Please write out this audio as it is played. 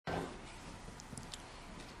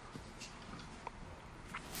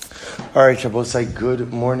All right, Shabbosai,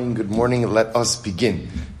 good morning. Let us begin.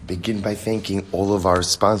 Begin by thanking all of our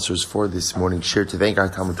sponsors for this morning's share. To thank our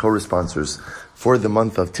Talmud Torah sponsors for the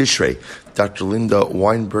month of Tishrei, Dr. Linda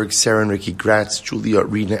Weinberg, Sarah and Ricky Gratz, Julia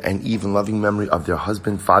Rena, and even loving memory of their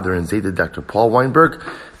husband, father, and Zayda, Dr. Paul Weinberg,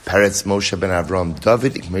 Peretz Moshe ben Avram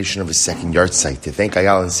David, in commemoration of his second yard site. To thank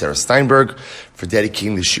Ayala and Sarah Steinberg for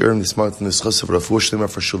dedicating the shiur this month in the schus of Rafu Shlema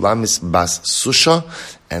for Shulamis Bas Susha,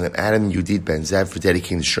 and Adam Yudit Ben Zav for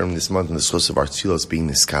dedicating the shiur this month in the schus of our tefillos being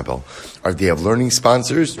Niskabel. Our Day of Learning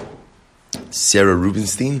sponsors, Sarah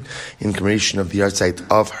Rubenstein, in commemoration of the yard site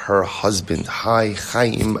of her husband,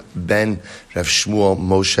 Chaim ben Rav Shmuel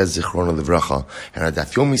Moshe Zichrono Livracha, and our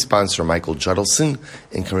Daf Yomi sponsor, Michael Judelson,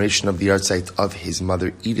 in commemoration of the yard site of his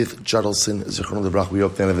mother, Edith Judelson Zichrono Livracha. We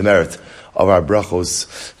hope to have the merit of our brachos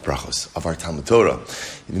of our Talmud Torah.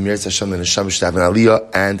 In the Meretz Hashem, the Neshama should have an Aliyah,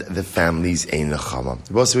 and the families Ein Nechama.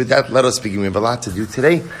 So with that, let us begin. We have a lot to do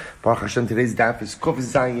today. Baruch Hashem, today's Daf is Kuf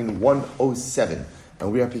Zayin 107.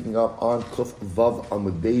 And we are picking up on Kuf Vav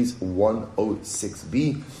Amud Beis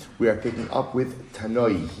 106b. We are picking up with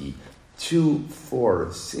Tanoihi 2,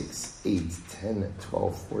 4, 6, 8, 10,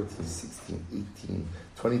 12, 14, 16, 18,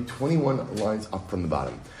 20, 21 lines up from the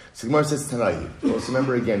bottom. So Gemara says Tanoihi. So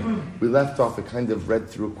remember again, we left off, I kind of read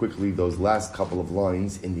through quickly those last couple of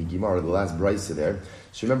lines in the Gemara, the last brisa there.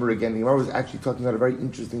 So remember again, the Gemara was actually talking about a very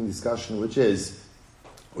interesting discussion,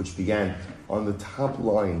 which began on the top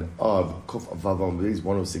line of Kuf Vav Amud Beis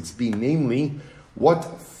 106b, namely, which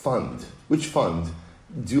fund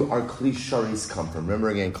do our Kli Sharis come from? Remember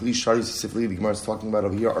again, Kli Sharis, specifically the Gemara is talking about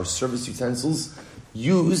over here, are service utensils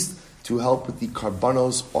used to help with the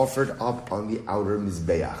karbanos offered up on the outer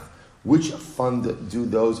Mizbeach. Which fund do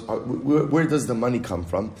those, where does the money come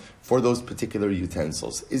from for those particular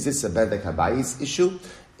utensils? Is this a Bedek HaBayis issue?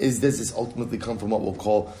 Does this ultimately come from what we'll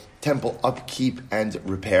call temple upkeep and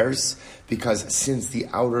repairs? Because since the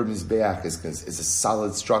outer Mizbeach is a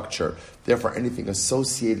solid structure, therefore anything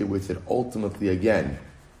associated with it ultimately, again,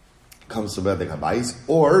 comes from Bedek HaBayis.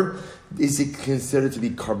 Or is it considered to be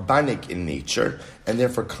carbonic in nature, and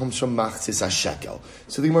therefore comes from Machzis HaShekel?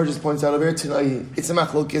 So the Gemara just points out over here tonight, it's a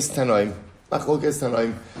Machlokes Tanoim.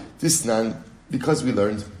 This nan, because we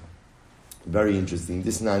learned, very interesting,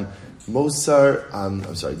 this nan, Mosar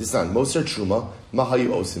Truma, Mahayu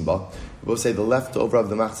Osimba. We both say the leftover of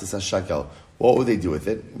the Machzis HaShekel. What would they do with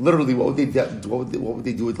it? Literally, what would they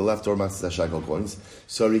do with the leftover Machzis HaShekel coins?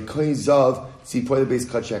 So Rikoy Zav Tzipoy the base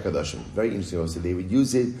Kodesh HaKadoshim. Very interesting. So they would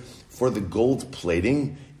use it for the gold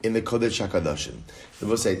plating in the Kodesh HaKadoshim. They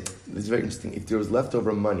both say this is very interesting. If there was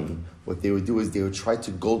leftover money, what they would do is they would try to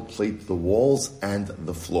gold plate the walls and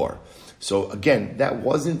the floor. So again, that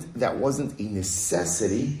wasn't a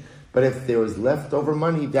necessity. But if there was leftover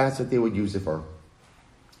money, that's what they would use it for.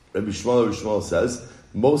 Rabbi Shmuel says,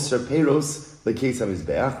 Moser Peiros lekeis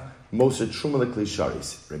hamizbeach, Moser Truma lekli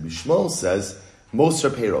sharis. Rabbi Shmuel says, Moser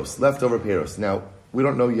Peiros, leftover Peiros. Now, we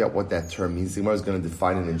don't know yet what that term means. The Gemara is going to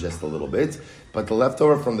define it in just a little bit. But the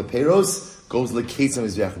leftover from the Peiros goes lekeis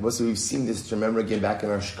hamizbeach. So we've seen this, remember again, back in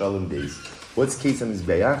our Shkalim days. What's keis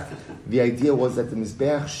hamizbeach? The idea was that the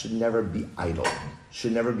mizbeach should never be idle. So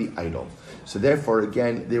therefore,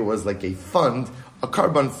 again, there was like a fund, a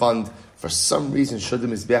carbon fund. For some reason, should the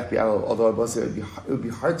Mizbeach be idle? Although I must say, it would be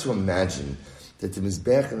hard to imagine that the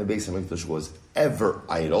Mizbeach in the Beis HaMikdash was ever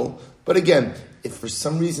idle. But again, if for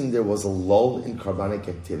some reason there was a lull in carbonic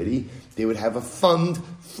activity, they would have a fund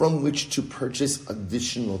from which to purchase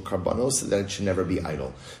additional carbonos so that it should never be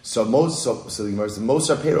idle. So the Gemara says, most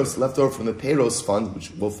are peiros left over from the peiros fund,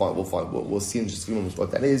 which we'll see in just a few moments what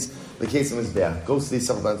that is. The case of Mizbeach goes to these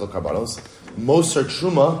supplemental carbonos. Most are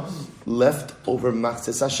truma left over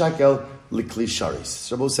machzis hashakel likli sharis.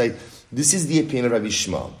 So we'll say this is the opinion of Rabbi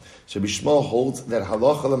Shmuel. So Rabbi Shmuel holds that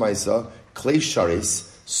halacha lemaisa klei sharis,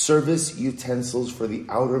 service utensils for the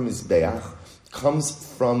outer Mizbeach, comes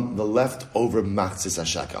from the leftover Machzis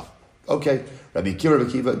HaShekel. Okay, Rabbi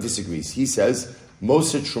Akiva disagrees. He says,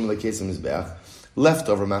 Moser Truma lekeis hamizbeach,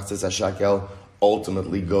 leftover Machzis HaShekel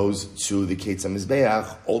ultimately goes to the Keitz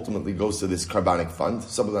HaMizbeach, ultimately goes to this carbonic fund,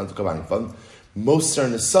 supplemental carbonic fund. Moser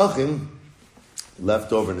Nesachim,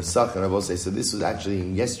 leftover Nesachim, I will say, so this was actually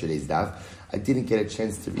in yesterday's daf. I didn't get a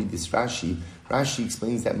chance to read this Rashi. Rashi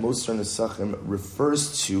explains that Moser Nesachim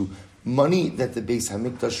refers to money that the Beis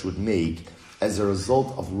HaMikdash would make as a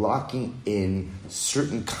result of locking in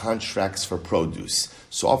certain contracts for produce.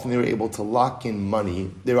 So often they were able to lock in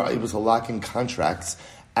money, they were able to lock in contracts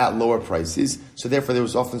at lower prices, so therefore there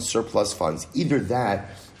was often surplus funds. Either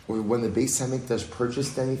that, or when the Beis HaMikdash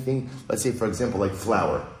purchased anything, let's say for example like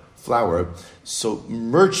flour, so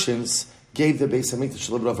merchants gave the Beis HaMikdash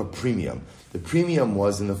a little bit of a premium. The premium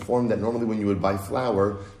was in the form that normally when you would buy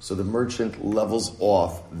flour, so the merchant levels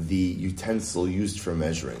off the utensil used for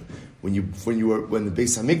measuring. When the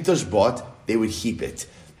Beis Hamikdash bought, they would heap it.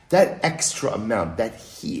 That extra amount, that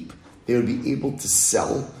heap, they would be able to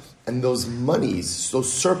sell, and those monies,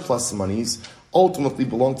 those surplus monies, ultimately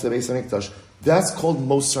belong to the Beis Hamikdash. That's called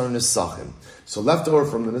Mosar Nesachim. So leftover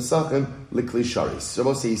from the Nesachim, Likli Sharis. So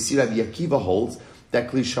we'll say, you see Rabbi Akiva holds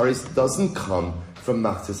that Kli Sharis doesn't come from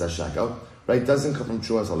Machzis HaShekel, right? Doesn't come from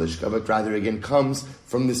Trumas Halishka, but rather again comes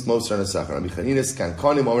from this Mosar Nesachim. Rabbi Chanina Skan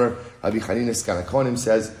Konim Omer, Rabbi Chanina Skan Konim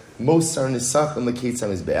says, Mosar Nesachim L'Keitz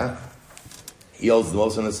HaMizbeach. He holds the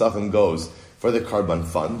Mosar Nesachim goes for the Karban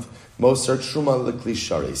fund. Mosar Truma L'Kli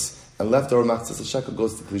Sharis. And leftover Machzis HaShekel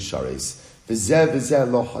goes to Kli Sharis.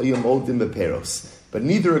 But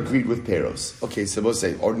neither agreed with Peros. Okay, so we'll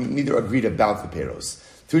say, or neither agreed about the Peros.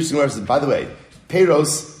 Says, by the way,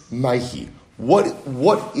 Peros Maihi.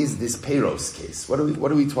 What is this Peros case? What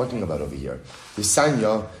are we talking about over here?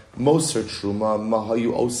 Visanya Moser Truma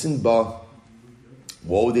Mahayu Osinba.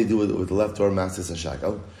 What would they do with the leftover Machzis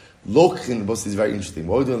HaShekel? Lokhin, this is very interesting.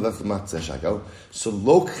 What would they do with the leftover Machzis HaShekel? So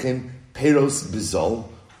Lokhin Peros Bizol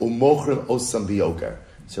Umochrim Osam Bioker.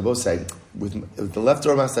 So both say, with the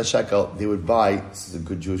leftover Machzis HaShekel, they would buy, this is a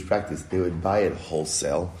good Jewish practice, they would buy it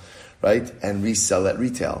wholesale, right, and resell at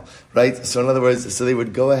retail, right? So in other words, so they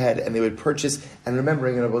would go ahead and they would purchase, and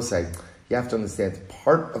remembering, and I will say, you have to understand,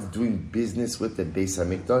 part of doing business with the Beis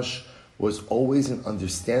HaMikdash was always an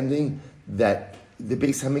understanding that the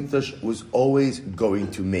Beis HaMikdash was always going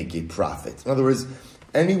to make a profit. In other words,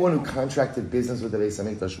 anyone who contracted business with the Beis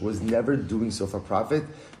HaMikdash was never doing so for profit,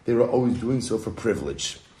 they were always doing so for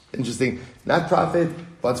privilege. Interesting, not profit,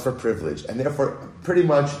 but for privilege. And therefore, pretty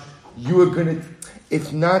much, you are going to,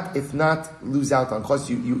 if not lose out on costs,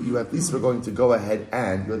 you at least were going to go ahead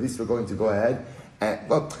and, well,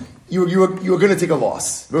 you were going to take a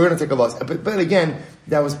loss. We're going to take a loss. But again,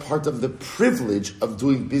 that was part of the privilege of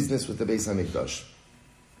doing business with the Beis HaMikdash.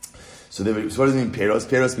 So what does it mean, Peros?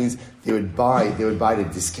 Peros means they would buy at a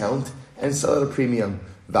discount and sell at a premium.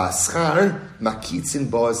 Vaschar makitzin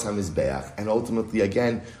boaz hamizbeach, and ultimately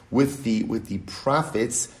again with the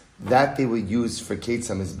profits that they would use for Keitz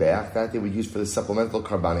HaMizbeach, that they would use for the supplemental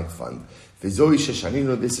carbonic fund. V'zoi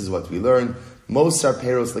sheshaninu, this is what we learn. Mosar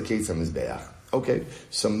peros leKeitz HaMizbeach. Okay,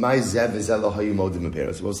 so my zev is Elohayu modim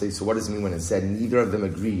peros. We'll say, so what does it mean when it said neither of them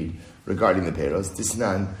agreed regarding the peros?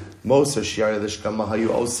 Tisnan Mosar shiar lishka mahayu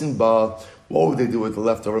osin ba. What would they do with the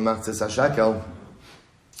leftover Machzis HaShekel?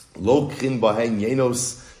 Lokrin bahen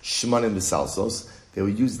yenos shmanim b'salsos. They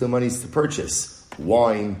would use the monies to purchase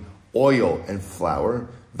wine, oil, and flour.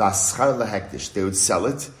 Vaschar lahektish. They would sell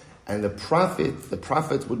it, and the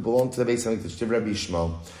profit would belong to the Beis Hamikdash. To Rabbi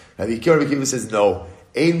Yishmael. Rabbi Akiva says no.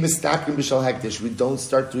 Ein mistakim b'shal hektish. We don't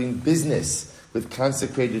start doing business with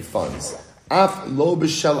consecrated funds. Af lo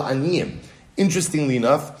b'shal aniyim. Interestingly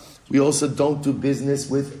enough, we also don't do business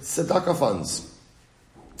with tzedakah funds.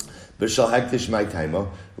 B'shal hektish my taima.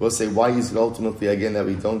 We'll say why is it ultimately again that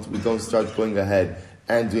we don't start going ahead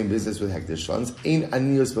and doing business with hektish funds. Ein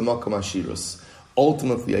aniyos b'makom ashirus.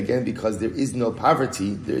 Ultimately again because there is no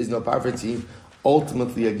poverty.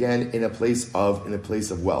 Ultimately again in a place of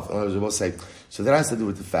wealth. In other words, we'll say so that has to do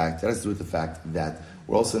with the fact that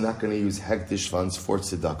we're also not going to use hektish funds for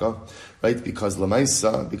tzedakah, right? Because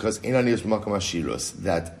lamaisa, because ein aniyos b'makom ashirus,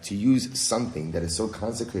 that to use something that is so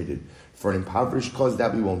consecrated for an impoverished cause,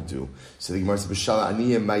 that we won't do. So the Gemara says, "B'shala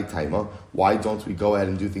aniyim my taima." Why don't we go ahead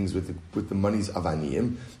and do things with the monies of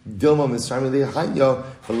aniyim? Dilma misraim lehanya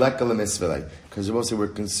v'leka lemesvelei. Because we're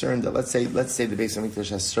concerned that let's say the Beis Hamikdash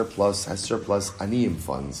has surplus aniyim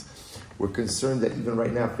funds. We're concerned that even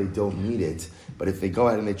right now, if they don't need it, but if they go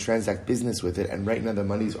ahead and they transact business with it, and right now the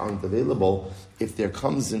monies aren't available, if there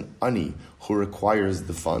comes an ani who requires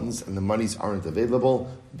the funds and the monies aren't available,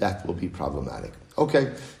 that will be problematic.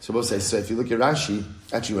 Okay, so we'll say, so if you look at Rashi,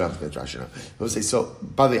 actually we're not looking at Rashi now. We'll say, so,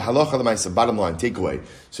 by the halacha l'maisa, bottom line, takeaway.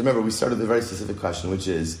 So remember, we started with a very specific question, which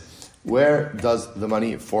is, where does the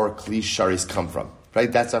money for Kli Sharis come from?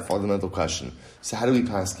 Right, that's our fundamental question. So how do we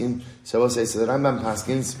paskin? So we'll say, so the Rambam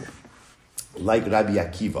paskins, like Rabbi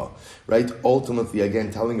Akiva, right? Ultimately,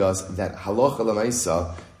 again, telling us that halacha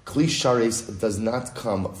l'maisa, Kli Sharis does not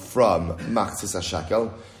come from Machzis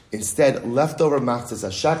HaShekel. Instead, leftover Machzis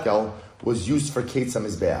HaShekel was used for Keitz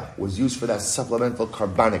HaMizbeach, was used for that supplemental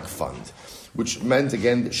carbonic fund, which meant,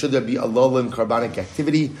 again, should there be a lolim carbonic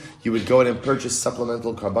activity, you would go in and purchase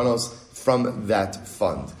supplemental carbonos from that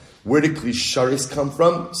fund. Where did Kli Sharis come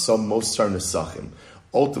from? So Mosar Nesachim.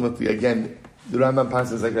 Ultimately, again, the Rambam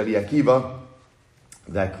passes like Rabbi Akiva,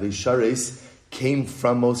 that Kli Sharis came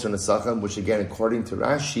from Moser Nesachim, which again, according to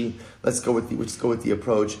Rashi, let's go with the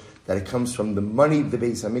approach that it comes from the money the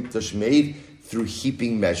Beis Hamikdash made through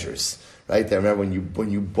heaping measures. Right? I remember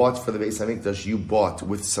when you bought for the Beis Hamikdash, you bought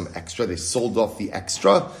with some extra. They sold off the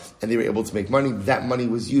extra, and they were able to make money. That money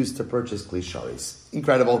was used to purchase Kli Sharis.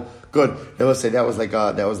 Incredible, good. I will say that was like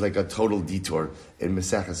a total detour in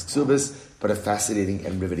Maseches Ksubis, but a fascinating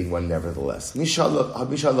and riveting one nevertheless.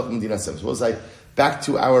 So we'll say back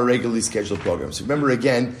to our regularly scheduled program. So remember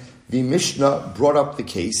again, the Mishnah brought up a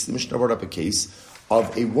case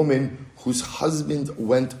of a woman whose husband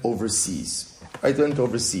went overseas. Right, they went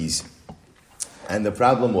overseas. And the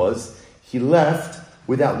problem was, he left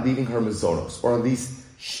without leaving her mazonos. Or at least,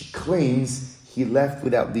 she claims he left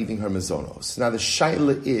without leaving her mazonos. Now the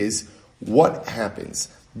shaila is, what happens?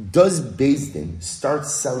 Does Beis Din start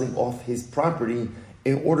selling off his property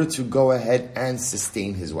in order to go ahead and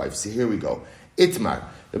sustain his wife? So here we go. Itmar.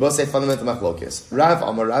 They both say fundamental machlokes.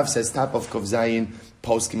 Rav says, top of Kovzayin,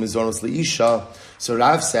 poskim mazonos leisha. So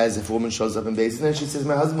Rav says, if a woman shows up in Beis Din and she says,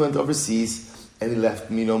 my husband went overseas, and he left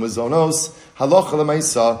me no mazonos, halacha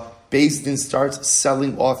l'maisa, Beis Din starts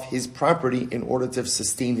selling off his property in order to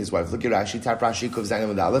sustain his wife. Look at Rashi, Tap Rashi, Kov Zayin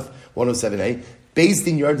Amud Aleph, 107a. Beis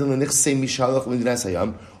Din yardan l'nichsei mishalach l'medinas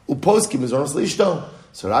hayam, uposkim mazonos l'ishto.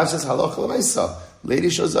 So Rav says, halacha l'maisa. Lady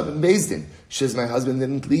shows up in Beis Din. She says, my husband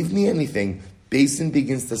didn't leave me anything. Beis Din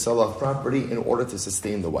begins to sell off property in order to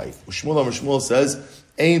sustain the wife. Shmuel says,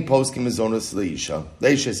 ein poskim mazonos l'isha.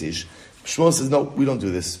 Leishes ish. Shmuel says, no, we don't do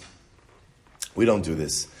this. We don't do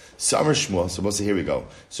this. Samar Shmuel, so we'll say, here we go.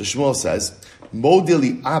 So Shmuel says,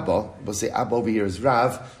 Modili Abba, we'll say Abba over here is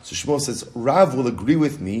Rav. So Shmuel says, Rav will agree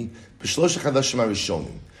with me,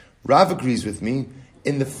 Rav agrees with me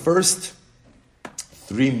in the first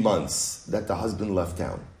 3 months that the husband left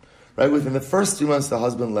town. Right? Within the first 3 months the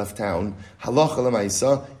husband left town, halacha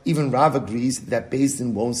l'maisa, even Rav agrees that Beis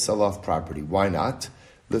Din won't sell off property. Why not?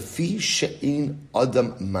 Lefi she'in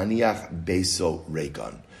adam maniach beso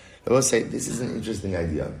regan. I will say, this is an interesting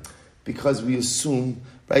idea, because we assume,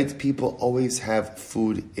 right, people always have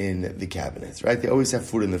food in the cabinets, right? They always have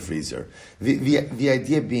food in the freezer. The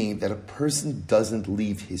idea being that a person doesn't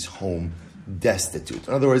leave his home destitute.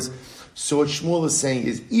 In other words, so what Shmuel is saying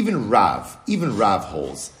is, even Rav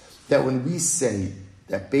holds that when we say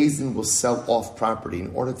that Beis Din will sell off property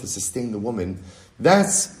in order to sustain the woman,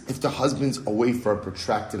 that's if the husband's away for a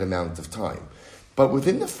protracted amount of time. But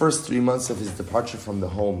within the first 3 months of his departure from the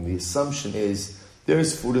home, the assumption is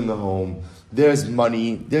there's food in the home, there's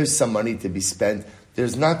money, there's some money to be spent.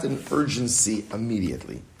 There's not an urgency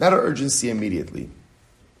immediately. Not an urgency immediately.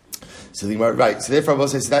 So the right. So therefore, I will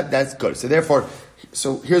say that's good. So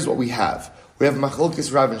here's what we have. We have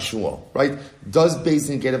Machlokes Rav and Shmuel, right? Does Beis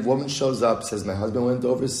Din get, if a woman shows up, says my husband went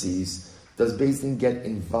overseas, does Beis Din get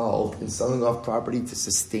involved in selling off property to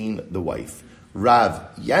sustain the wife? Rav,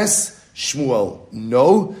 yes. Shmuel,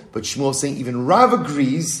 no, but Shmuel is saying even Rav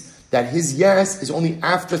agrees that his yes is only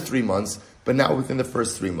after 3 months, but not within the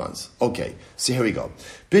first 3 months. Okay, so here we go.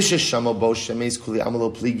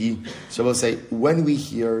 So we'll say, when we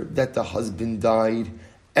hear that the husband died,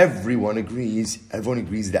 everyone agrees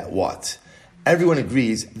that what? Everyone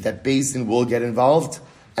agrees that Beis Din will get involved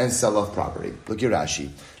and sell off property. Look at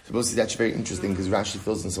Rashi. So that's very interesting because Rashi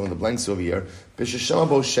fills in some of the blanks over here.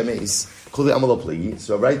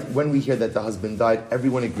 So right, when we hear that the husband died,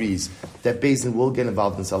 everyone agrees that Beis Din will get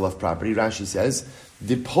involved in sell off property. Rashi says,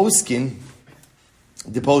 the poskin,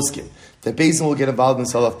 that Beis Din will get involved in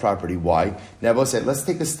sell off property. Why? Now we'll say, let's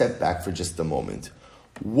take a step back for just a moment.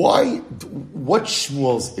 What's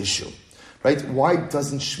Shmuel's issue? Right? Why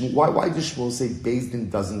does Shmuel say Beis Din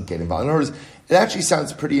doesn't get involved? In other words, it actually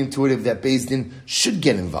sounds pretty intuitive that Beis Din should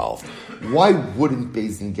get involved. Why wouldn't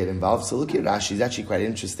Beis Din get involved? So look at Rashi, it's actually quite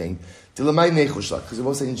interesting. Because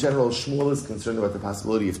we'll say in general, Shmuel is concerned about the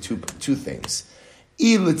possibility of two things.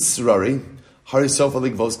 We'll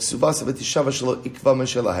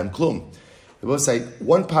say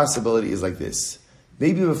one possibility is like this.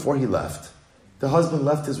 Maybe before he left, the husband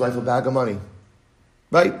left his wife a bag of money.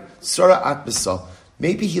 Right? Sarah Atbisa.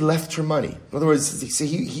 Maybe he left her money. In other words,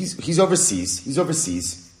 he's overseas.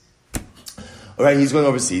 All right, he's going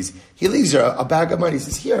overseas. He leaves her a bag of money. He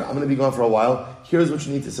says, here, I'm going to be gone for a while. Here's what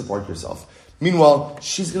you need to support yourself. Meanwhile,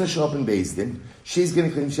 she's going to show up in Beis Din. She's going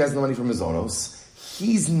to claim she has no money from mazonos.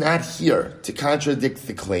 He's not here to contradict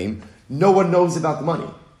the claim. No one knows about the money.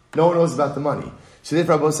 So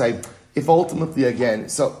therefore, I will say, if ultimately, again,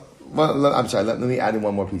 let me add in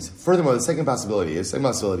one more piece. Furthermore, the second possibility is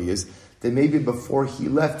that maybe before he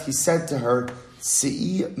left, he said to her,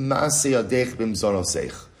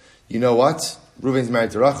 you know what? Reuven's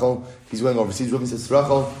married to Rachel. He's going overseas. Reuven says to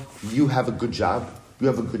Rachel, you have a good job. You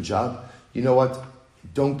have a good job. You know what?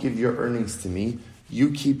 Don't give your earnings to me.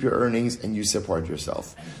 You keep your earnings and you support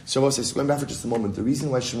yourself. So going back for just a moment, the reason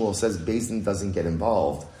why Shmuel says Beis Din doesn't get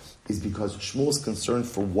involved is because Shmuel's concerned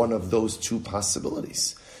for one of those two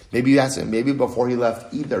possibilities. Maybe that's it. Maybe before he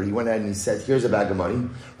left, either he went ahead and he said, here's a bag of money,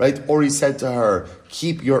 right? Or he said to her,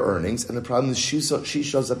 keep your earnings. And the problem is she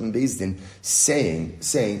shows up in Beis Din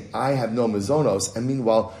saying, I have no mazonos. And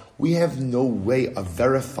meanwhile, we have no way of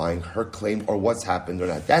verifying her claim or what's happened or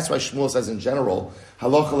not. That's why Shmuel says in general,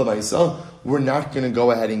 halacha l'maisa, we're not going to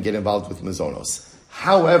go ahead and get involved with mazonos.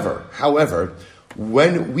 However,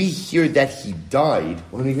 when we hear that he died,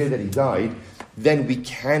 then we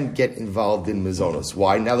can get involved in mazonos.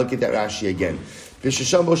 Why? Now look at that Rashi again. The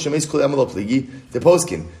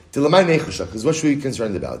poskin, because what should we be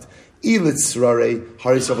concerned about? If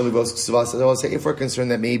we're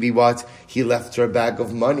concerned that maybe he left her a bag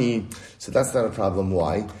of money, so that's not a problem.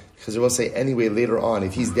 Why? Because we'll say anyway later on,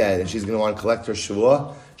 if he's dead and she's going to want to collect her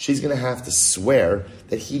shvuah, she's going to have to swear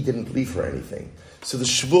that he didn't leave her anything. So the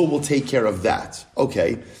shvuah will take care of that.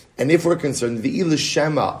 Okay. And if we're concerned, and if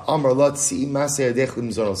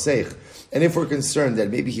we're concerned that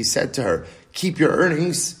maybe he said to her, keep your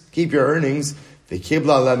earnings, if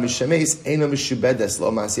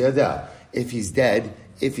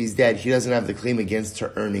he's dead, he doesn't have the claim against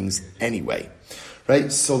her earnings anyway.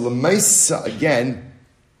 Right? So Lamaisa, again,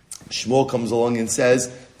 Shmuel comes along and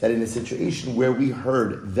says that in a situation where we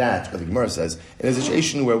heard that, or the Gemara says, in a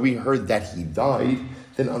situation where we heard that he died,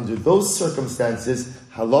 then under those circumstances,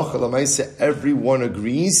 halacha l'maisa, everyone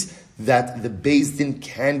agrees that the Beis Din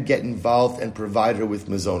can get involved and provide her with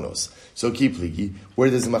mazonos. So keep ligi. Where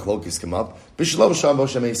does the machlokes come up?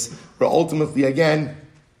 Where ultimately, again,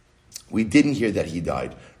 we didn't hear that he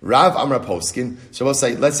died. Rav Amra Poskin. So let's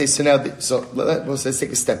say, let's take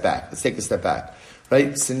a step back. Let's take a step back.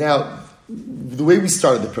 Right? So now, the way we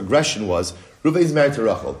started, the progression was, Reuven is married to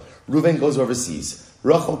Rachel. Reuven goes overseas.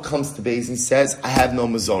 Rachel comes to Beis Din and says, I have no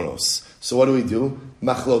mazonos. So what do?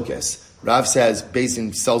 Machlokes. Rav says, Beis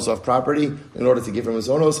Din sells off property in order to give her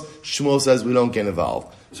mazonos. Shmuel says, we don't get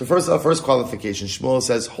involved. So first qualification, Shmuel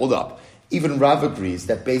says, hold up. Even Rav agrees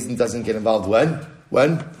that Beis Din doesn't get involved when?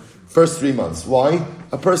 First 3 months. Why?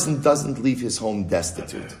 A person doesn't leave his home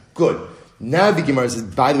destitute. Good. Now the Gemara says,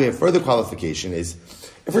 by the way, a further qualification is,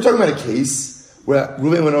 if we're talking about a case where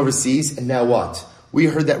Reuven went overseas and now what? We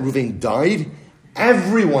heard that Reuven died.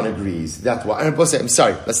 Everyone agrees that's why. And I'm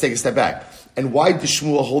sorry, let's take a step back. And why does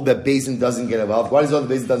Shmuel hold that Beis Din doesn't get involved? Why does all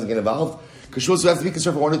the Beis Din doesn't get involved? Because Shmuel has to be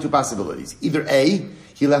concerned for one or two possibilities. Either A,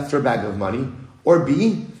 he left her a bag of money, or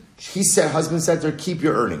B, husband said to her, keep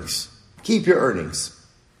your earnings. Keep your earnings.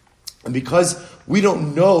 And because we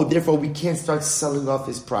don't know, therefore we can't start selling off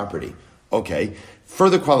his property. Okay,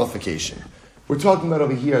 further qualification. We're talking about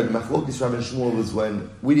over here, the machlokes Rav and Shmuel was when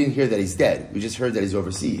we didn't hear that he's dead. We just heard that he's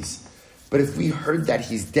overseas. But if we heard that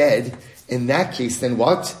he's dead, in that case, then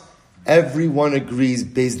what? Everyone agrees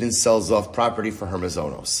Beis Din sells off property for her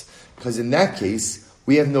mazonos. Because in that case,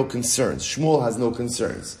 we have no concerns. Shmuel has no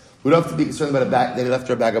concerns. We don't have to be concerned about that he left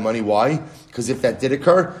her a bag of money. Why? Because if that did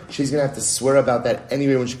occur, she's going to have to swear about that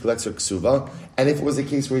anyway when she collects her ksuva. And if it was a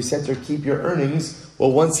case where he said to her, keep your earnings,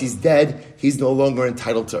 well, once he's dead, he's no longer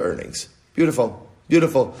entitled to earnings. Beautiful.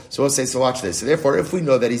 Beautiful. So we'll say, so watch this. So therefore, if we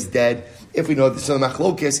know that he's dead, if we know that the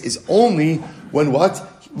machlokes is only when what?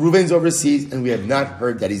 Reuven's overseas and we have not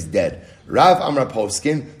heard that he's dead. Rav Amra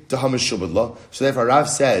Poskin, Tahamashubadla. So therefore, Rav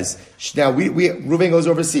says, now Reuven goes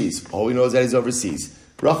overseas. All we know is that he's overseas.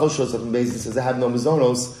 Rachel shows up in Beis Din and says, I have no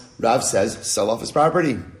mazonos. Rav says, sell off his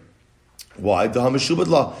property. Why?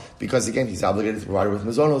 Because again, he's obligated to provide her with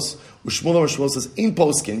mazonos. Shmuel says, in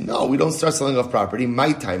Poskin, no, we don't start selling off property.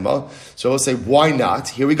 My timer. So we'll say, why not?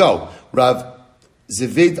 Here we go. Rav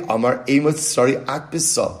Zivid Amar Eimot Sari At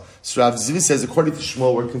Bisa. So Rav Zivid says, according to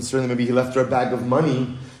Shmuel, we're concerned that maybe he left her a bag of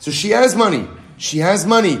money. So she has money. She has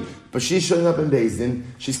money. But she's showing up in Beis Din.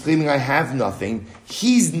 She's claiming, I have nothing.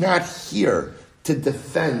 He's not here to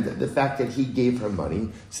defend the fact that he gave her money.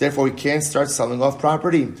 So therefore, we can't start selling off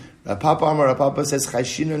property. Rav Papa says,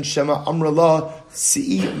 Chayshinan Shema Amrullah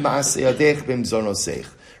Si'i Ma'aseyadech Bimzonosech.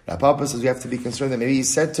 Rav Papa says we have to be concerned that maybe he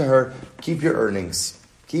said to her, keep your earnings.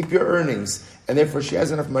 Keep your earnings. And therefore she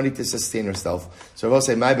has enough money to sustain herself. So I will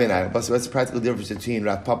say, my benai, what's the practical difference between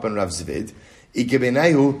Rav Papa and Rav Zvid?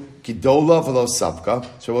 Ikebenayu Gidola v'lo Sabka.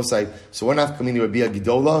 So we'll say, so one half coming to be a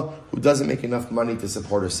Gidola who doesn't make enough money to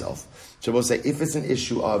support herself. So we'll say, if it's an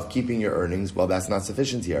issue of keeping your earnings, well, that's not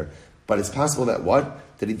sufficient here. But it's possible that what?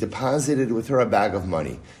 That he deposited with her a bag of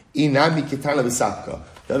money. Inami kitana v'sapka.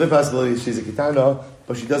 The other possibility is she's a kitana,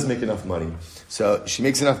 but she doesn't make enough money. So she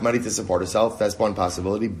makes enough money to support herself. That's one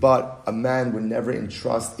possibility. But a man would never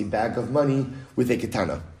entrust a bag of money with a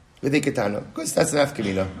ketana. Because that's an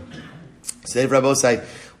afkamina. So Rabbi say,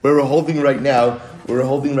 where we're holding right now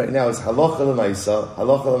is halacha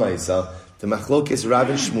l'maisa. The machlokes Rav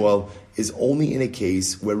and Shmuel is only in a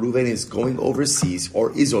case where Reuven is going overseas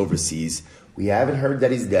or is overseas. We haven't heard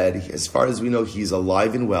that he's dead. As far as we know, he's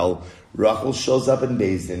alive and well. Rachel shows up in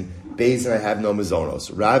Beis Din. I have no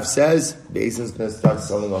mazonos. Rav says, Beis Din's going to start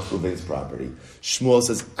selling off Reuven's property. Shmuel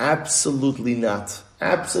says, absolutely not.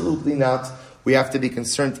 Absolutely not. We have to be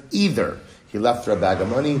concerned either he left her a bag of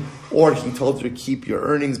money or he told her to keep your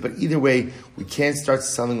earnings. But either way, we can't start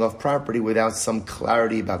selling off property without some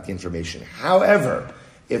clarity about the information. However,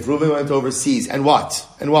 if Reuven went overseas and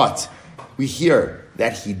what? We hear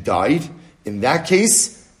that he died. In that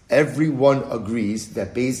case, everyone agrees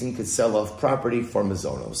that Beis Din could sell off property for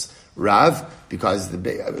mazonos. Rav, because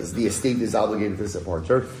the estate is obligated to support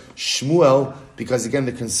her. Shmuel, because again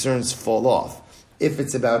the concerns fall off. If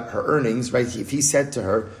it's about her earnings, right? If he said to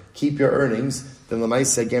her, keep your earnings, then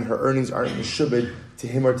Lamaisa, again, her earnings aren't meshubed to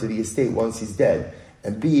him or to the estate once he's dead.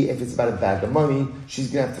 And B, if it's about a bag of money,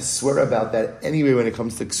 she's going to have to swear about that anyway when it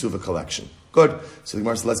comes to ksuva collection. Good. So the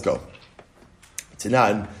Gemara says, let's go.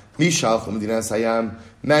 Tanan, Mishal Chumdinas Hayam,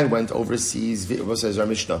 man went overseas, what says our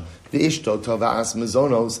Mishnah? V'ishto tova'as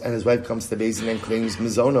mazonos, and his wife comes to Beis Din and claims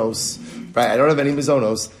mazonos. Right, I don't have any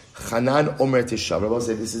mazonos. Chanan Omer Tishava. Rabbi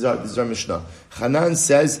say this is our Mishnah. Chanan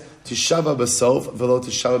says Tishava Basof velo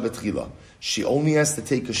Tishava Betchila. She only has to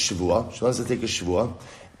take a shvua. She wants to take a shvua.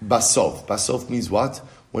 Basof. Basof means what?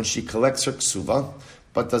 When she collects her ksuva,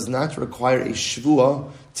 but does not require a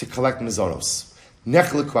shvua to collect mazonos.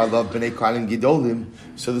 Nechle Kwalav Bnei Kohanim Gidolim.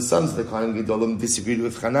 So the sons of the Kohanim Gidolim disagreed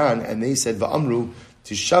with Chanan, and they said Va'amru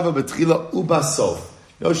Tishava Betchila Ubasof.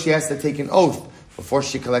 No, she has to take an oath before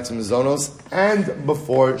she collects mazonos and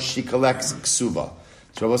before she collects ksuva.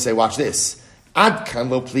 So Rabbi say, watch this. Ad kan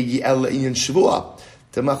lo pligi el inyan shvua.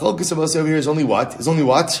 The machlokes Rabbi say over here is only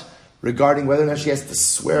what? Regarding whether or not she has to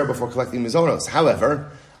swear before collecting mazonos.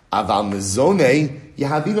 However, aval mezone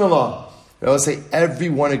yahavin Allah. Rabbi say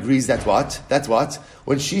everyone agrees that what? That's what?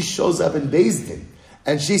 When she shows up in Beis Din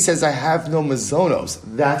and she says, I have no mazonos,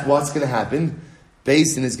 that's what's going to happen.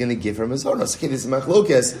 Beis Din is going to give her mazonos. Okay, this is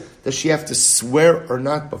machlokes. Does she have to swear or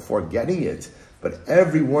not before getting it? But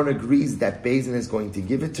everyone agrees that Beis Din is going to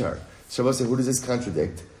give it to her. So we'll say, who does this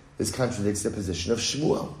contradict? This contradicts the position of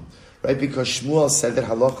Shmuel. Right? Because Shmuel said that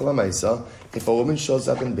halacha l'maisa, if a woman shows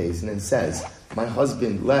up in Beis Din and says, my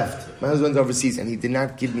husband's overseas and he did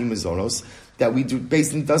not give me mazonos, that we do,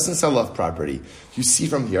 Beis Din doesn't sell off property. You see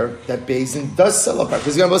from here that Beis Din does sell off property.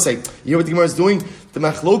 Because the Gemara will say, you hear what the Gemara is doing? The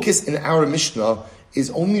machlokes in our Mishnah is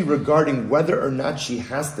only regarding whether or not she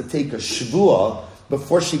has to take a shvua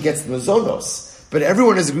before she gets the mazonos. But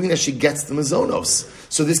everyone is agreeing that she gets the mazonos.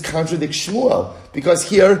 So this contradicts Shmuel. Because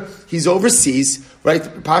here, he's overseas, right?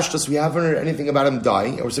 Pashtos, we haven't heard anything about him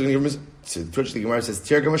dying. And we're still going to hear so the Gemara says,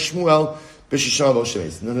 Tirgam Shmuel, B'shisham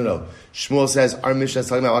B'shemes. No. Shmuel says, our Mishnah is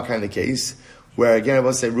talking about what kind of case? Where again, I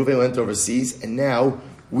will say, Reuven went overseas, and now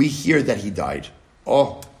we hear that he died.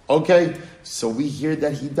 Oh, okay. So we hear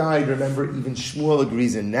that he died. Remember, even Shmuel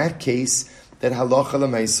agrees in that case that halacha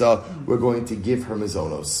l'maisa, we're going to give her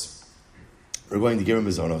mazonos. We're going to give her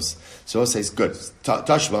mazonos. So we'll say, good.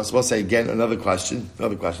 Tashma. So we'll say again, another question.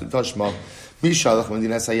 Tashma. Mishalach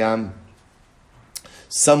Medinas Hayam.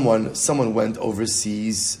 Someone went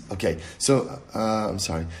overseas. Okay. So, I'm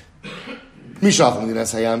sorry. Mishalach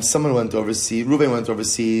Medinas Hayam. Someone went overseas. Reuven went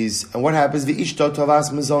overseas. And what happens? V'ishto tovas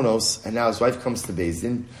mazonos. And now his wife comes to Beis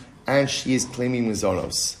Din, and she is claiming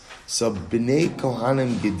mazonos. So Bnei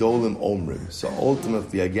Kohanim Gedolim Omrim. So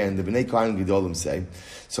ultimately, again, the Bnei Kohanim Gedolim say,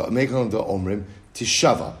 so Bnei Kohanim Omrim,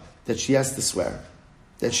 Tishava, that she has to swear.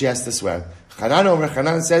 Chanan Omer,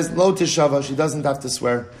 Chanan says, Lo Tishava, she doesn't have to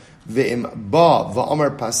swear. Ve'im ba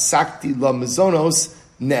va'omer pasakti la mezonos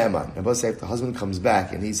ne'eman. Now, say if the husband comes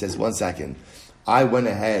back and he says, 1 second, I went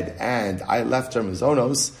ahead and I left her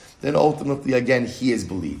mezonos, then ultimately, again, he is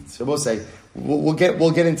believed. So we'll say, we'll get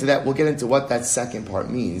into that. We'll get into what that second part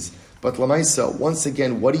means. But Lamaisa, once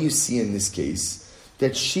again, what do you see in this case?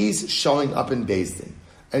 That she's showing up in Beis Din,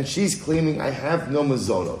 and she's claiming, I have no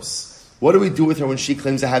mazonos. What do we do with her when she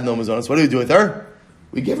claims I have no mazonos? What do we do with her?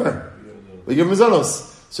 We give her. We give her mazonos.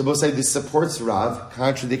 So we'll say this supports Rav,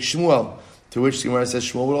 contradicts Shmuel. To which the Gemara says,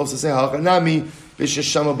 Shmuel will also say, Ha'achanami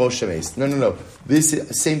b'sheshama bo shemes. No. This is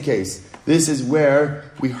the same case. This is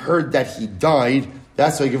where we heard that he died.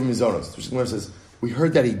 That's why I give him mazonos. The Gemara says, we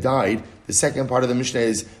heard that he died. The second part of the Mishnah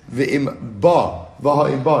is Ve'im ba,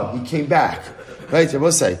 v'ha'im ba. He came back. Right? I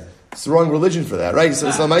will say, It's the wrong religion for that, right? So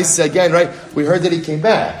Lamaisa again, right? We heard that he came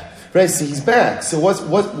back. Right, so he's back. So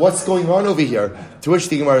what's going on over here? To which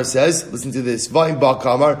the Gemara says, listen to this. Va'im ba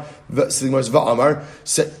kamar. So the Gemara says va'amar.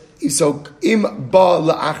 So im ba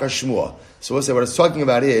la'achar shmua. So what it's talking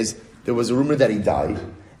about is there was a rumor that he died,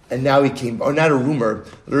 and now he came. Or not a rumor.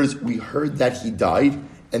 In other words, we heard that he died,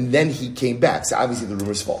 and then he came back. So obviously the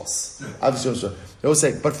rumor is false. Obviously, they will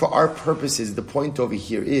say, but for our purposes, the point over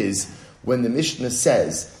here is when the Mishnah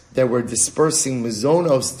says that we're dispersing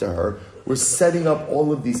mazonos to her. We're setting up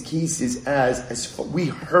all of these cases as we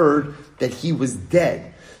heard that he was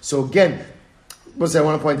dead. So again, what I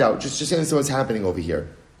want to point out, just understand what's happening over here.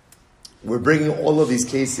 We're bringing all of these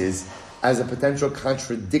cases as a potential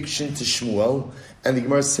contradiction to Shmuel, and the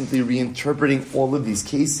Gemara is simply reinterpreting all of these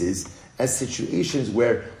cases as situations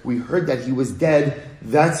where we heard that he was dead.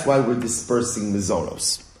 That's why we're dispersing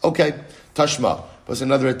mizonos. Okay, Tashma was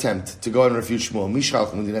another attempt to go and refute Shmuel. Mishal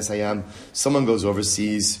Medinas Hayam. Someone goes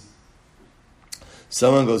overseas.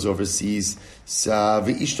 V'ishto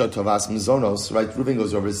tovas mizonos, right? Reuven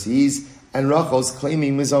goes overseas, and Rachel's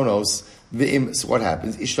claiming mizonos. So what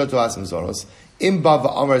happens? Ishto tovas mizonos. Im ba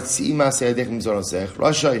v'amar tzi'ima se'adech mizonosech.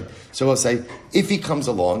 Rashai. So we'll say, if he comes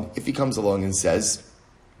along and says,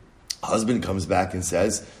 husband comes back and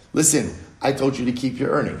says, listen, I told you to keep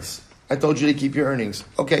your earnings.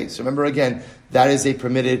 Okay, so remember again, that is a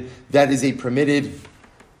permitted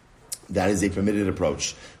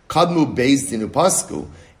approach. Kadmu Beis Din Upasku,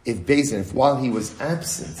 if while he was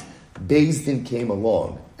absent, Beis Din came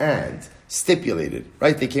along and stipulated,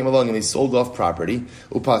 right? They came along and they sold off property,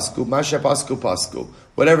 Upasku, Masha Pasku, Pasku.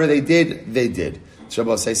 Whatever they did, they did. So Rabbi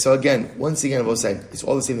will say, once again, Rabbi will say, it's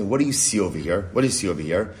all the same thing. What do you see over here?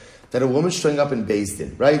 That a woman's showing up in Beis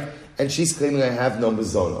Din, right? And she's claiming, I have no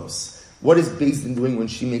mazonos. What is Beis Din doing when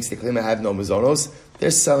she makes the claim, I have no mazonos?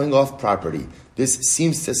 They're selling off property. This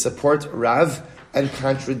seems to support Rav and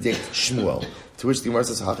contradict Shmuel. To which the Gemara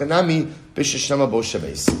says, "Hachanami b'sheshama bo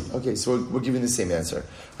shabeis." Okay, so we're giving the same answer,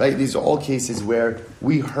 right? These are all cases where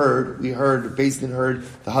we heard, Beis Din heard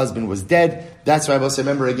the husband was dead. That's why I will say,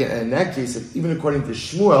 remember again, and in that case, even according to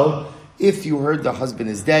Shmuel, if you heard the husband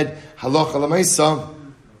is dead, halacha l'maisa,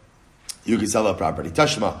 you can sell that property.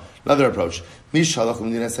 Tashma, another approach. So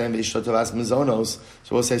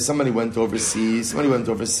we'll say somebody went overseas,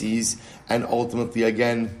 and ultimately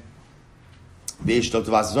again,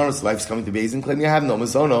 life's coming to Beis Din, claiming I have no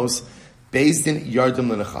mazonos. Beis Din yardim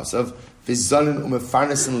lenechasav, v'zanin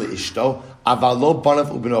umefarnasin leishto, avalo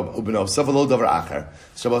banav ubenosav v'lo davar acher.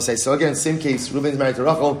 So we'll say, so again, same case, Reuven is married to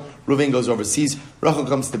Rachel, Reuven goes overseas, Rachel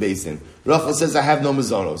comes to Beis Din. Rachel says, I have no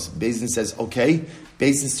mazonos. Beis Din says, okay.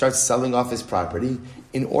 Beis Din starts selling off his property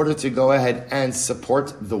in order to go ahead and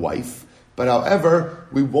support the wife. But however,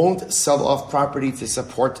 we won't sell off property to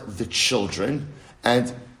support the children,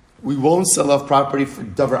 and we won't sell off property for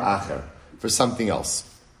davar acher, for something else.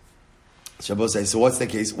 Shabbos says, so what's the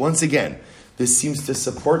case? Once again, this seems to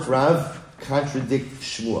support Rav, contradict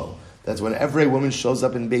Shmuel. That's whenever a woman shows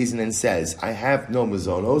up in Beis Din and says, I have no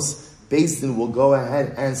mazonos, Beis Din will go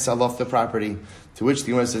ahead and sell off the property. To which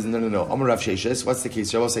the Gemara says, no. Amar Rav Sheshes, what's the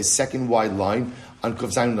case? Shabbos says, second wide line on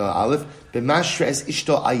Kuf Zayin Aleph, b'mashre es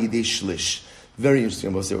ishto ayidei shlish. Very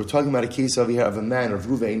interesting. We're talking about a case over here of a man, of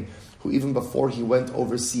Reuven, who even before he went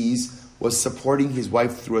overseas was supporting his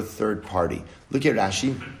wife through a third party. Look at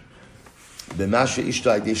Rashi. B'mashre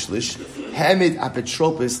ishto ayidei shlish, hamid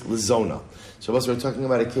apetropis lezona. So we're talking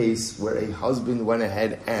about a case where a husband went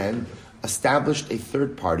ahead and established a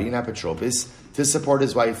third party, an apotropis, to support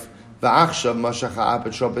his wife. V'achshav mashacha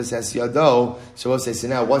apotropis es yado. So we'll say, so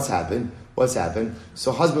now what's happened?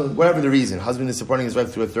 So husband, whatever the reason, husband is supporting his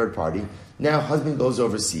wife through a third party. Now husband goes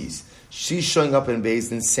overseas. She's showing up in Beis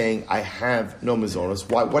Din saying, I have no mazonos.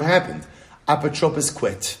 Why? What happened? Apotropis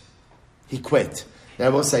quit. He quit. Now I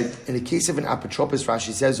will say, in the case of an apotropis,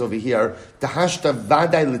 Rashi says over here, Tahashta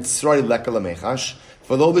vaday litzroi leka lamechash,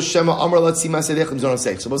 v'lo l'shema amar latzima sedechem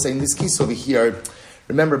zonosech. So we'll say, in this case over here,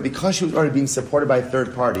 remember, because she was already being supported by a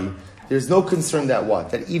third party, there's no concern that what?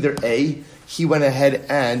 That either A, he went ahead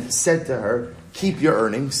and said to her, keep your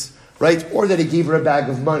earnings, right? Or that he gave her a bag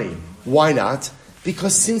of money. Why not?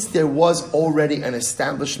 Because since there was already an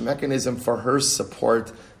established mechanism for her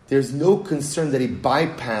support, there's no concern that he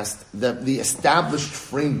bypassed the established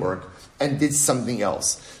framework and did something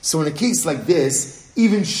else. So in a case like this,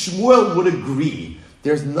 even Shmuel would agree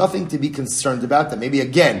there's nothing to be concerned about, that maybe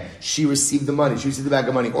again, she received the money, she received the bag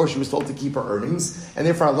of money, or she was told to keep her earnings, and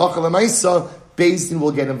therefore halacha l'maisa, Beis Din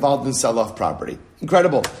will get involved and sell off property.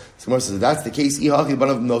 Incredible. So Gemara says, that's the case. So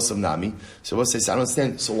we'll say, I don't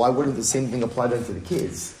understand. So why wouldn't the same thing apply then to the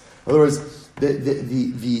kids? In other words,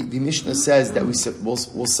 The Mishnah says that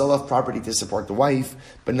we'll sell off property to support the wife,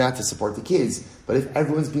 but not to support the kids. But if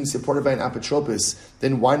everyone's being supported by an apotropos,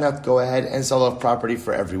 then why not go ahead and sell off property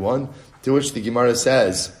for everyone? To which the Gemara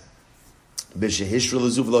says, we're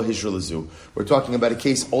talking about a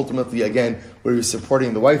case ultimately again where you're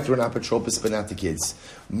supporting the wife through an apotropos but not the kids.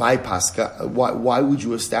 My pascha, why would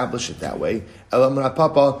you establish it that way? Oh,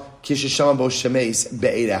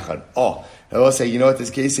 I will say, you know what this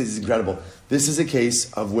case is? It's incredible. This is a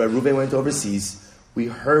case of where Reuven went overseas. We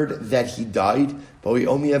heard that he died, but we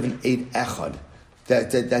only have an Eid Echad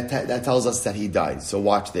that tells us that he died. So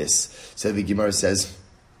watch this. So the Gemara says,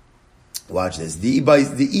 watch this. He in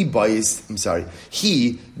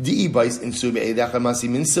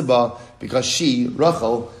Sube because she,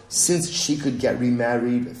 Rachel, since she could get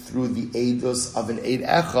remarried through the Eidos of an Eid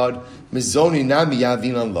Echad, Mizoni Nami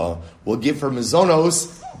Yavin Allah will give her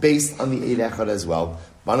Mizonos based on the Eid Echad as well.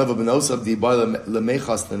 But the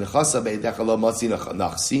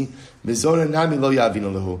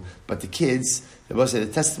kids, the Bible said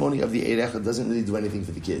the testimony of the Eid Echad doesn't really do anything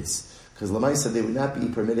for the kids. Because Lamaisa, they would not be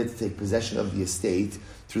permitted to take possession of the estate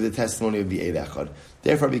through the testimony of the Eid Echad.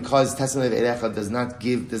 Therefore, because testimony of the Eid Echad does not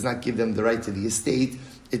give them the right to the estate,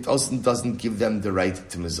 it also doesn't give them the right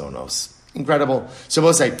to Mizonos. Incredible. So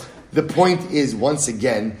we'll say, the point is, once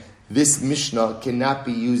again, this Mishnah cannot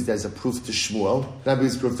be used as a proof to Shmuel,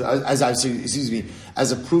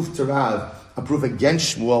 as a proof to Rav, a proof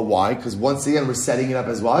against Shmuel. Why? Because once again, we're setting it up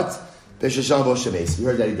as what? We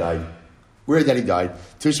heard that he died.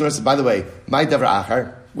 By the way, my davar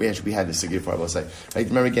achar. We had this again before. I will say. Right?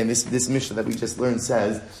 Remember again, this Mishnah that we just learned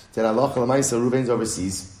says that Allah Lamaisa Reuven's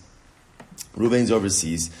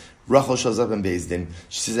overseas. Rachel shows up in Beis Din.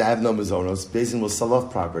 She says, "I have no mazonos." Beis Din will sell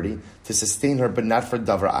off property to sustain her, but not for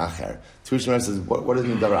davar acher. Tushmer says, "What does it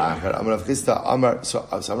mean davar acher?" Amar Rav Chisda Amar.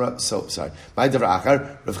 Sorry. My davar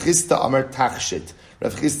acher. Rav Chisda Amar tachshit.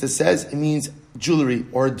 Rav Chisda says it means jewelry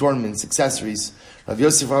or adornments, accessories. Rav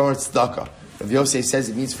Yosef Amar tzedakah. Rav Yosef says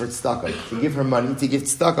it means for tzedakah, to give her money to give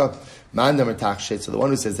tzedakah. Man Amar tachshit. So the one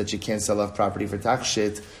who says that you can't sell off property for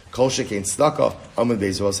tachshit, kol shekain tzedakah. Amar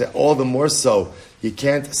Beis will say all the more so you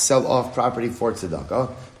can't sell off property for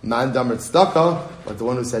tzedakah. Man Amar tzedakah, but the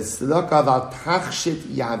one who says tzedakah about tachshit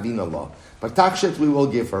yavin Allah. But tachshit we will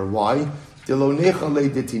give her. Why?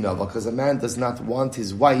 Because a man does not want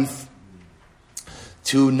his wife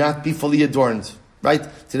to not be fully adorned, right?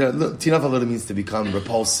 Tinava literally means to become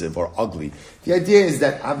repulsive or ugly. The idea is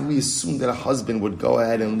that we assume that a husband would go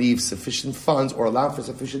ahead and leave sufficient funds or allow for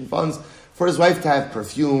sufficient funds for his wife to have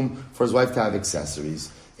perfume, for his wife to have accessories.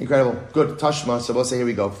 Incredible. Good. Tashma. So we'll say, here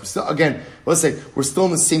we go. We'll say, we're still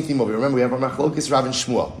in the same theme over here. Remember, we have Machlokes Rav and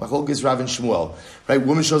Shmuel. Right?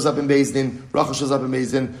 Woman shows up in Beis Din. Rachel shows up in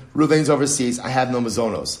Beis Din. Reuven's overseas. I have no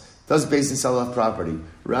mazonos. Does Beis Din sell off property?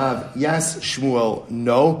 Rav, yes. Shmuel,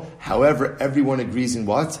 no. However, everyone agrees in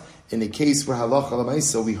what? In the case where halacha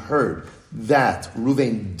l'maisa, we heard that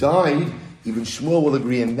Reuven died, even Shmuel will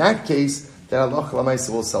agree in that case that halacha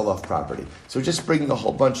l'maisa will sell off property. So we're just bringing a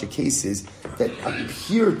whole bunch of cases that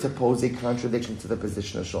appear to pose a contradiction to the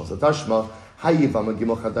position of Shmuel. So Tashma, Hayivama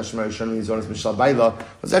Gimel Chadash Marishon Mizonos Mishal Baila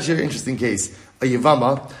was actually an interesting case. A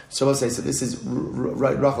Yivama, so we'll say, so this is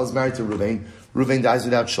Rachel's married to Reuven. Reuven dies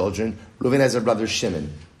without children. Reuven has a brother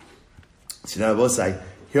Shimon. So now we'll say,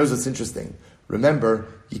 here's what's interesting. Remember,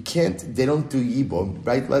 they don't do Yibum,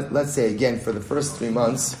 right? Let's say again, for the first 3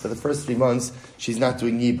 months, she's not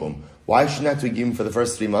doing Yibum. Why is she not doing Yibum for the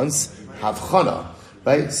first 3 months? Havchana.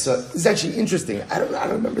 Right? So it's actually interesting. I don't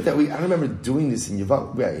remember doing this in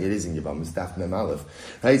Yavam. Yeah, it is in Yavam. It's Daf Mem Aleph.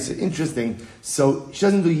 Right? So interesting. So she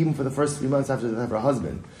doesn't do Yibum for the first 3 months after the death of her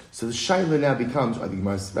husband. So the Shaila now becomes,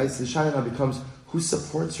 right? So the Shaila now becomes who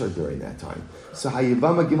supports her during that time. So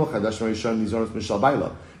Hayivama Gimel Chadash Marishon Mizonos Mishal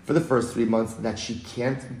Baila. For the first 3 months that she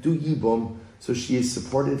can't do Yibum, so she is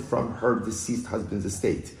supported from her deceased husband's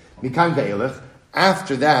estate. Mikan Ve'elech.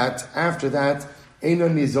 After that,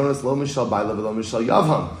 Einon Mizonos Lo Mishal Baila V'Lo Mishal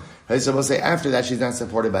Yavam. Right? So we'll say after that she's not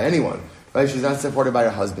supported by anyone. Right? She's not supported by her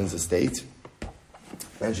husband's estate,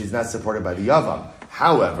 and she's not supported by the Yavam.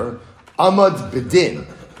 However, Amad Bedin.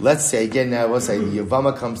 Let's say again now. We'll say the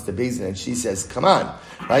Yavama comes to Beis Din and she says, "Come on,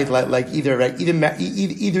 right? Either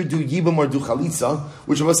do Yibum or do Chalitza,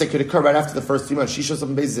 which we'll say could occur right after the first 3 months." She shows up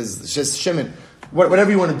in Beis Din and says, "Shimon, whatever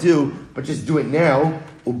you want to do, but just do it now."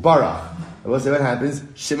 Ubara. And we'll say what happens.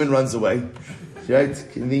 Shimon runs away. Right?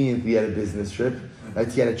 Conveniently, he had a business trip. Right?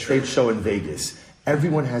 He had a trade show in Vegas.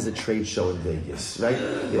 Everyone has a trade show in Vegas, right?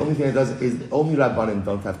 The only thing that does is only Rabbanim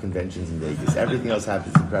don't have conventions in Vegas. Everything else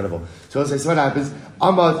happens. It's incredible. So what happens? So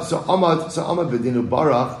Amad B'dinu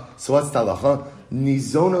Barach. So what's the halacha?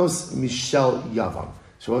 Nizonos Michel Yavam.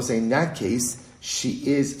 So we'll say in that case, she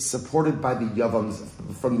is supported by the Yavams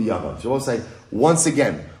from the Yavam. So we'll say, once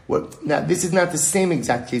again, now this is not the same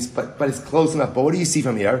exact case, but it's close enough. But what do you see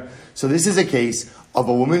from here? So this is a case of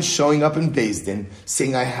a woman showing up in Beis Din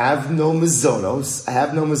saying, I have no mazonos,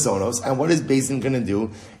 and what is Beis Din going to do?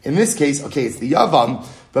 In this case, okay, it's the Yavam,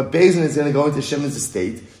 but Beis Din is going to go into Shimon's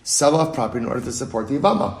estate, sell off property in order to support the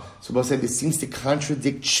Yavama. So we'll say this seems to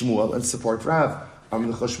contradict Shmuel and support Rav. So we'll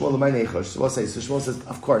say, so Shmuel says,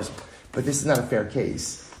 of course, but this is not a fair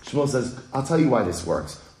case. Shmuel says, I'll tell you why this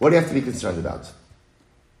works. What do you have to be concerned about?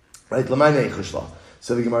 Right?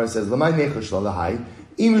 So the Gemara says, What's what I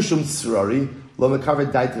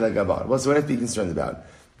have to be concerned about?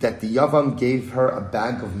 That the Yavam gave her a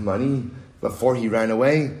bag of money before he ran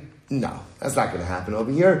away? No, that's not going to happen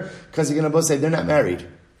over here, because you're going to both say they're not married.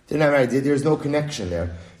 There's no connection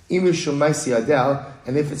there. And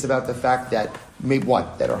if it's about the fact that,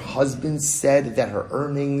 that her husband said that her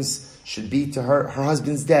earnings should be to her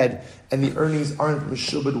husband's dead, and the earnings aren't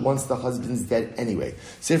meshubed once the husband's dead anyway.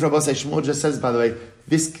 Sefer Rabbi Shmuel just says, by the way,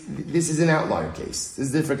 this is an outlier case. This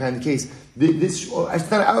is a different kind of case. It's not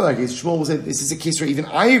an outlier case. Shmuel will say this is a case where even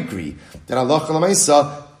I agree that Allah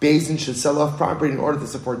Kalamaisa, Beis Din should sell off property in order to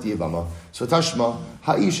support the Yavama. So Tashma,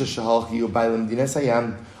 Ha'isha Shahalchi Ubailam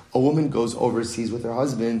Dinesayam, a woman goes overseas with her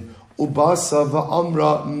husband, Ubasa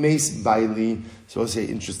Va'amra Meis Baili. So we'll say,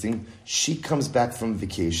 interesting, she comes back from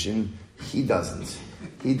vacation, he doesn't,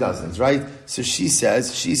 right? So she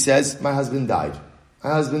says, my husband died,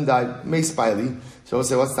 Meis Baili. So we'll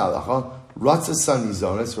say, what's the halacha? Ratza Sani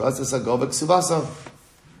Zonas, Ratza Sagova Ksubasa.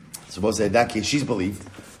 So we'll say, in that case, she's believed,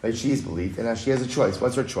 right? She is believed, and now she has a choice.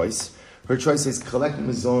 What's her choice? Her choice is collect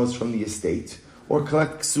mizonos from the estate, or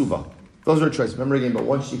collect ksuva. Those are her choice. Remember again, but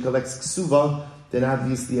once she collects ksuva, then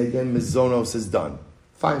obviously again mizonos is done.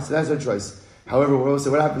 Fine, so that's her choice. However, we'll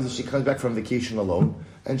say what happens if she comes back from vacation alone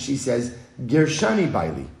and she says, Gershani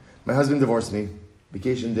Baili, my husband divorced me.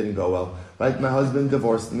 Vacation didn't go well, right? My husband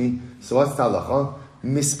divorced me. So what's talacha?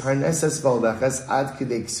 Misparnesas valdachas ad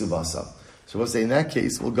kidei ksubasa. So we'll say in that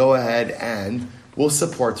case, we'll go ahead and we'll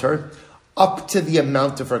support her up to the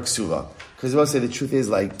amount of her ksuva. Because we'll say the truth is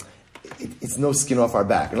it's no skin off our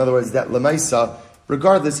back. In other words, that lemaisa,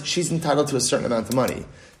 regardless, she's entitled to a certain amount of money.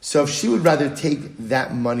 So if she would rather take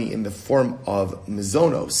that money in the form of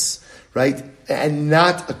mizonos, right, and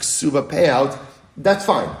not a ksuba payout, that's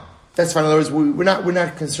fine. That's fine. In other words, we're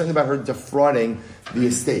not concerned about her defrauding the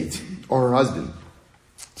estate or her husband.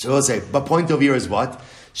 So we'll say, but point over here is what?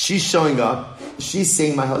 She's showing up, she's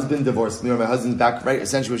saying my husband divorced me, or my husband's back, right?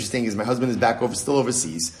 Essentially what she's saying is my husband is back still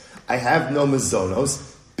overseas. I have no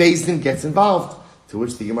mizonos. Beis Din gets involved. To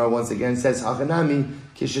which the Gemara once again says, Hachanami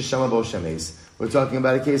kisheshama bo shemes. We're talking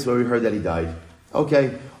about a case where we heard that he died.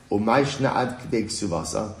 Okay. So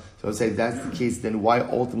I'll say if that's the case, then why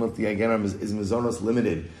ultimately again is mizonos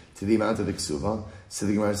limited to the amount of the ksuva? So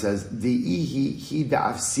the Gemara says, he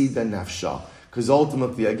da'afsida nafsha. Because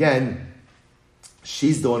ultimately again,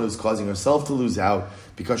 she's the one who's causing herself to lose out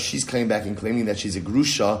because she's coming back and claiming that she's a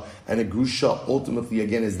grusha, and a grusha ultimately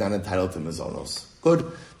again is not entitled to mizonos.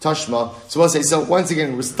 Good. Tashma. So we'll say, so once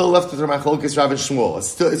again, we're still left with our machlokas Rav and Shmuel.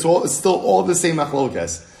 It's still all the same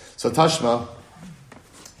machlokas. So Tashma,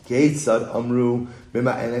 Keitzad Amru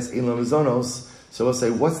Mima Enes Elam Mizonos. So we'll say,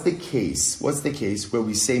 what's the case where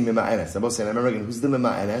we say Mima Enes? Now we'll say, remember again, who's the Mima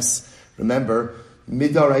Enes? Remember,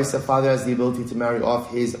 Midaraisa, father has the ability to marry off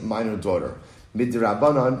his minor daughter.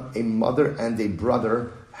 Midrabanan, a mother and a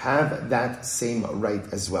brother have that same right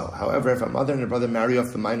as well. However, if a mother and a brother marry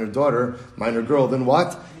off the minor girl, then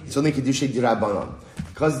what? It's only Kedusha Dirabanan.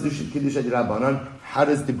 Because Kedusha Dirabanan, how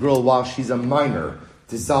does the girl, while she's a minor,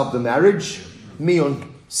 dissolve the marriage? Miyun.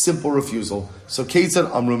 Simple refusal. So, Keitzad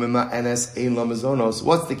Amru Mima Enes Ein Lo Mizonos.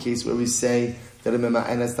 What's the case where we say that a Mima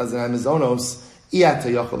Enes doesn't have Mizonos? It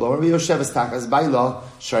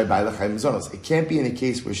can't be in a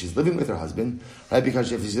case where she's living with her husband, right?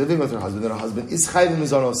 Because if she's living with her husband, then her husband is chayv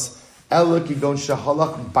mizonos.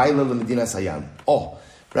 Oh,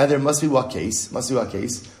 rather, it must be what case?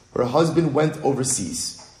 Where her husband went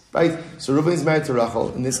overseas, right? So Reuven is married to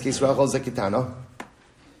Rachel. In this case, Rachel is a ketana.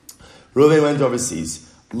 Reuven went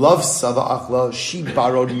overseas. Love Sava Achla. She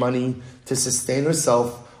borrowed money to sustain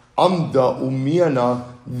herself. Amda umiyana.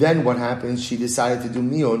 Then what happens? She decided to do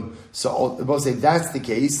miyun. So both say that's the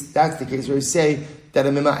case. That's the case where we say that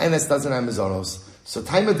a mima enes doesn't have mizonos. So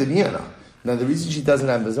taima de miyana. Now the reason she doesn't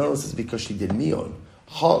have mizonos is because she did miyun.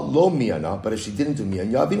 Ha lo miyana. But if she didn't do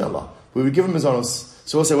miyun, yavin Allah. We would give her mizonos.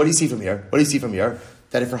 So we'll say, what do you see from here?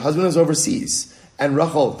 That if her husband is overseas and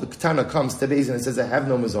Rachel, the Ketana, comes to Beis Din and says, I have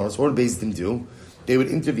no mizonos, what would Beis Din do? they would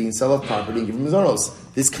intervene, sell off property, and give him mizonos.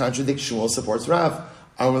 This contradicts Shmuel, supports Rav.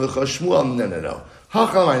 Shmuel, no.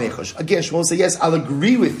 Again, Shmuel said, yes, I'll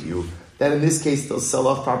agree with you that in this case they'll sell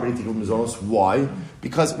off property to give him mizonos. Why?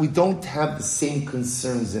 Because we don't have the same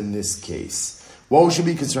concerns in this case. What we should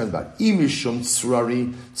be concerned about? If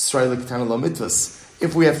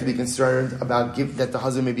we have to be concerned about that the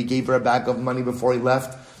husband maybe gave her a bag of money before he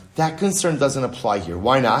left, that concern doesn't apply here.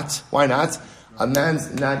 Why not? A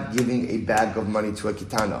man's not giving a bag of money to a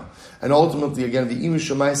kitana. And ultimately, again, the imu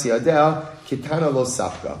shumaisi adel, kitana lo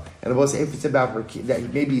sapka. And it was if it's about her,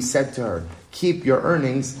 that maybe he said to her, keep your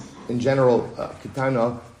earnings. In general,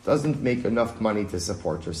 kitana doesn't make enough money to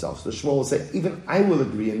support herself. So Shmuel will say, even I will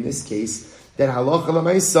agree in this case, that halacha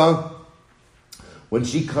l'maisa, when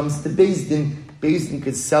she comes to Beis Din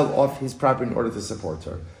could sell off his property in order to support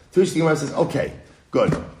her. Tush Gemara says, okay,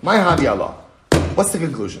 good. My havi Allah. What's the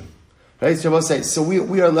conclusion? Right? So we'll say, so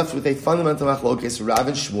we are left with a fundamental machlokes, Rav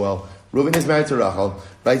and Shmuel. Reuven is married to Rachel.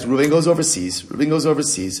 Right? Reuven goes overseas.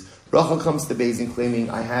 Rachel comes to Beis Din claiming,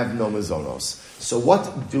 I have no mazonos. So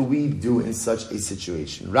what do we do in such a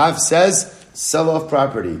situation? Rav says, sell off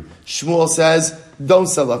property. Shmuel says, don't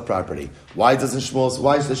sell off property. Why does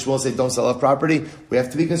Shmuel say don't sell off property? We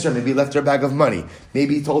have to be concerned. Maybe he left her a bag of money.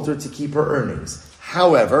 Maybe he told her to keep her earnings.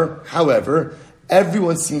 However,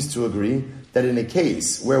 everyone seems to agree that in a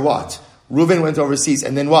case where what? Reuven went overseas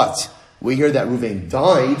and then what? We hear that Reuven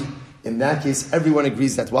died. In that case, everyone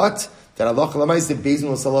agrees that what? That Allah Chalamais, the Beis Din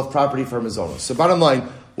will sell off property for Mizonos. So bottom line,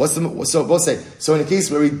 so in a case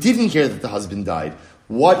where we didn't hear that the husband died,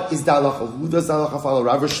 what is the halacha? Who does the halacha follow?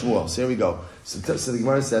 Rav or Shmuel? So here we go. So the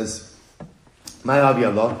Gemara says, "My Rabbi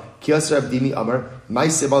Allah, Kiyas Rabdimi Amar, my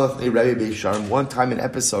Sebalaf Rabbi Beisharim." One time, an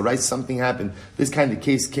episode, right? Something happened. This kind of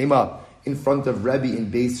case came up in front of Rabbi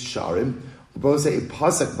in Beis Sharim. Both say a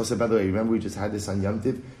pasuk. By the way, remember we just had this on Yom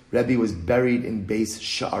Tiv. Rabbi was buried in Beis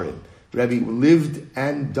Sharim. Rabbi lived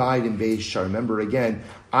and died in Beis Sharim. Remember again,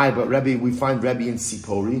 but Rabbi, we find Rabbi in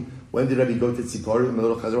Tzipori. When did Rabbi go to Tzipori?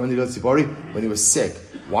 When did he go to Tzipori? When he was sick.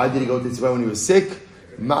 Why did he go to Tzipori when he was sick?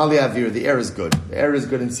 Ma'ali Avir, the air is good. The air is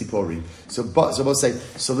good in Tzipori. So both say,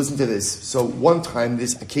 so listen to this. So one time,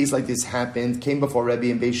 a case like this happened, came before Rabbi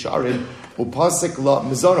in Beis Sharim, upasek la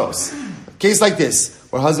mizonos. A case like this,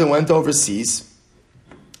 where husband went overseas,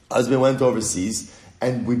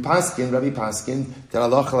 and we paskin, Rabbi paskin, that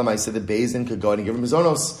Allah Chalamai said the Beis Din could go and give him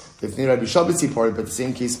mizonos. If near Rabbi Shabbat Tzipori, but the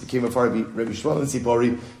same case became before Rabbi Shmuel and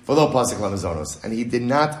Tzipori, for lo pasik la mizonos. And he did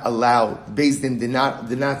not allow, Beis Din did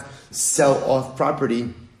not sell off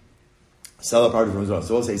property from mizonos.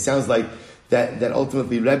 So we'll say, it sounds like that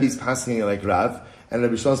ultimately Rabbi's passing like Rav, and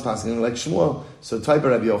Rabbi Shmuel's passing like Shmuel. So type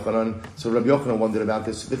Rabbi Yochanan wondered about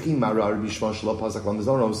this.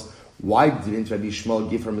 Why didn't Rabbi Shmuel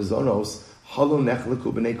give her mizonos? Even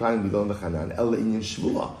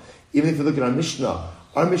if you look at our Mishnah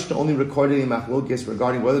only recorded a machlokes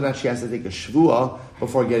regarding whether or not she has to take a shvua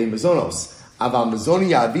before getting mizonos. Aval mizoni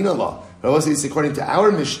ya'avin Allah. According to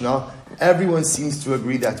our Mishnah, everyone seems to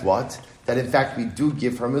agree that what? That in fact we do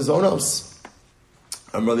give her mizonos.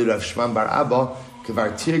 Amrali Rav Shimon bar Abba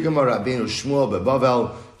kvar tirgama Rabbeinu Shmuel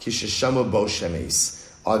beBavel kisheshamu bo shemes.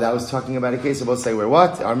 That was talking about a case of say where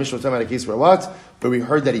what? Our Mishnah was talking about a case where what? Where we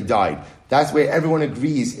heard that he died. That's where everyone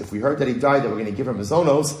agrees. If we heard that he died, that we're going to give her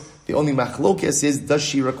mizonos. The only machlokes is, does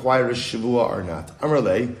she require a shavua or not?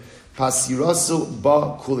 Amrle, pasirasu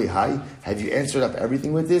ba kulihai. Have you answered up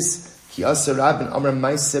everything with this? Ki asarab and amr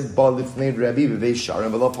maiseb ba lifnei Rabbi b'vei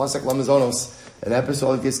sharim v'lo pasak la mizonos. An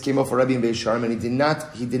episode like this came up for Rabbi in Beis Sharim, and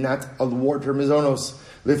he did not award her mizonos.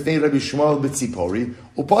 Lifnei Rabbi Shmuel b'tzipori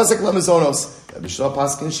upasak la mizonos. Rabbi Shmuel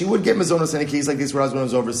paskin, she would get mizonos in a case like this where husband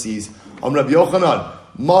was overseas. Rabbi Yochanan.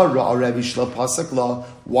 Mara Rabbi Shla Pasak La.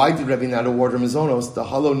 Why did Rabbi not award her mizonos? The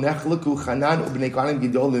halo nechlaku chanan ubnei kanim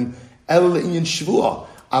gidolim el inyan shvua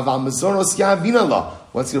aval mizonos yavina la.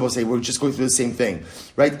 Once again, we'll say we're just going through the same thing,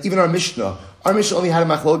 right? Even our Mishnah only had a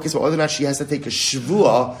machlokes about whether or not she has to take a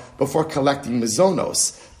shvua before collecting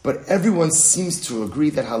mizonos. But everyone seems to agree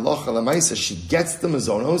that halacha lemaisa she gets the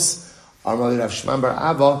mizonos. Amar Rav Shimon bar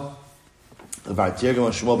Abba. There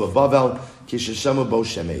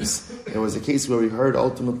was a case where we heard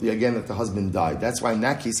ultimately again that the husband died. That's why in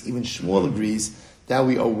that case even Shmuel agrees that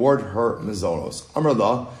we award her mizonos. Amar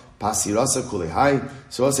la pasirasa kulehai.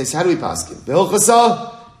 So I'll say, how do we paskin?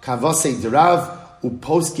 Be'ilchasa kavase derav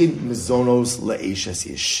uposkin mizonos le'eshes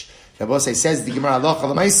ish. Rabbi says the Gemara halacha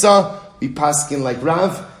l'maisa we paskin like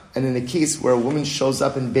Rav, and in a case where a woman shows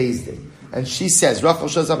up in Beis Din and she says, Rachel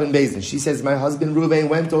shows up in Beis Din, she says, my husband Reuven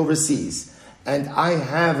went overseas and I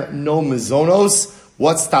have no mizonos.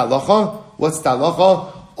 What's the halacha?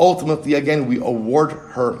 ultimately, again, we award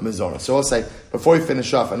her mizona. So I'll say, before we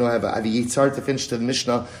finish off, I know I have a yitzhar to finish to the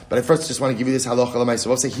Mishnah, but I first just want to give you this halacha l'may. So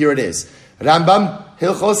I'll say, here it is. Rambam,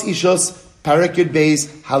 Hilchos Ishos, Parak Yud Beis,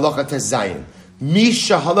 halacha tezayin.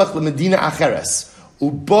 Misha halach l'medina acheres.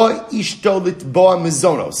 Uba ishto litboa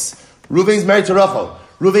mizonos. Reuven's married to Rachel.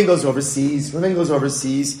 Reuven goes overseas.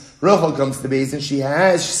 Rachel comes to the base and she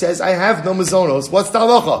says, I have no mizonos. What's the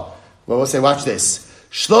halacha? Well, we'll say, watch this.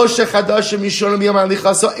 Shlosha chadashim yishonim b'yom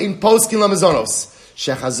halichaso ein poskin lamizonos.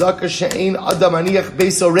 Shechazaka she'ein adam aniach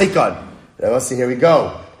beiso rekad. We'll say, here we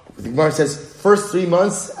go. The Gemara says, first 3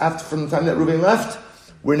 months from the time that Reuven left,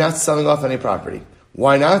 we're not selling off any property.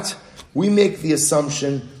 Why not? We make the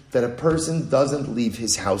assumption that a person doesn't leave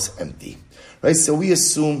his house empty. Right? So we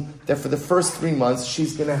assume that for the first 3 months,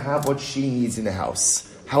 she's going to have what she needs in the house.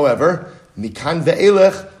 However, mikan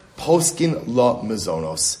ve'elech poskin la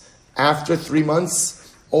mizonos. After 3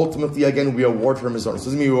 months, ultimately, again, we award her mizonos.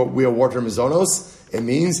 Doesn't mean we award her mizonos. It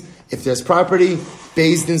means if there's property,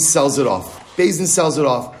 Beis Din sells it off.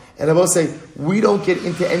 And I will say, we don't get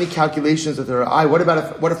into any calculations with her eye. What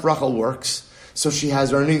if Rachel works? So she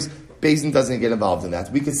has earnings. Beis Din doesn't get involved in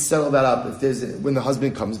that. We could settle that up when the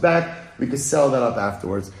husband comes back. We could settle that up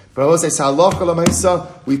afterwards. But I will say,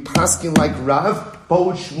 we paskin like Rav, but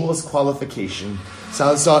with Shmuel's qualification. So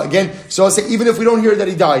I'll say, even if we don't hear that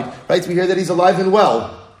he died, right? We hear that he's alive and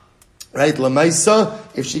well, right? Lamaisa,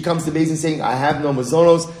 if she comes to Beis Din saying, I have no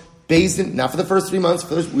mazonos, Beis Din, not for the first 3 months,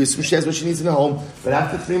 we assume she has what she needs in the home, but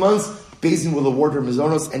after 3 months, Beis Din will award her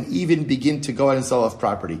mazonos and even begin to go out and sell off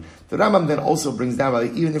property. The Rambam then also brings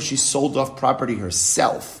down, even if she sold off property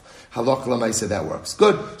herself, halakha l'maisa, that works.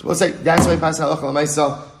 Good. So we'll say, that's why I pass halakha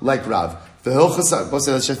l'maisa like Rav. V'hilchasak, we'll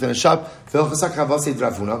say, let's just finish up. V'hilchasak havasei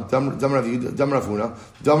dravuna, dam ravuna,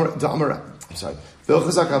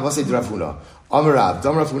 V'hilchasak havasei dravuna, amarav,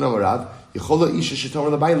 dam ravuna amarav, yichola isha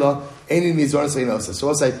shetomer l'bayla, einin mizonos ve'inosa. So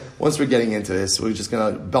we'll say, once we're getting into this, we're just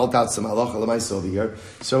going to belt out some halakha l'maisa over here.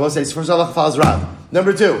 So we'll say, first halakha follows Rav.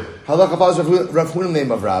 Number 2, halakha follows Rav Huna,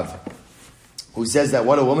 name of Rav, who says that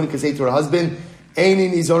what a woman can say to her husband,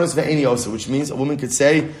 einin mizonos ve'iniosa, which means a woman could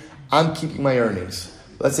say, I'm keeping my earnings.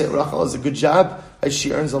 Let's say Rachel has a good job,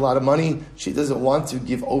 she earns a lot of money, she doesn't want to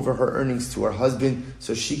give over her earnings to her husband,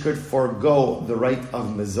 so she could forego the right of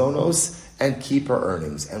mizonos and keep her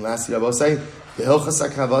earnings. And lastly, Rabbi say, the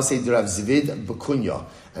Hilchasak Havasei Rav Zvid B'kunya.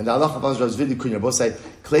 And the Allah Havas Rav Zvid B'kunya. Both say,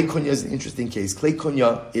 clay kunya is an interesting case. Clay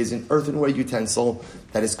kunya is an earthenware utensil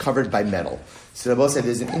that is covered by metal. So Rabbi said,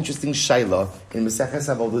 there's an interesting shaila in Maseches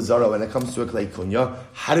Avodah Zarah when it comes to a clay kunya.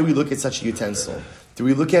 How do we look at such a utensil? Do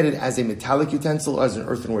we look at it as a metallic utensil or as an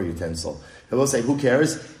earthenware utensil? They will say, who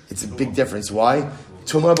cares? It's a big difference. Why?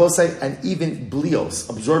 Tumah will say, and even blios,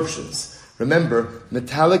 absorptions. Remember,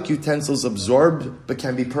 metallic utensils absorb but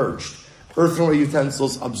can be purged. Earthenware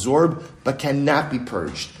utensils absorb but cannot be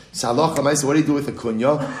purged. So what do you do with the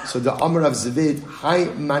kunya? So the Amar of Zavid, Hai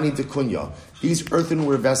Mani de kunya. These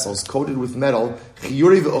earthenware vessels coated with metal,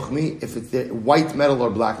 chiyuri ve'ochmi, if it's white metal or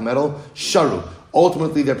black metal, sharu.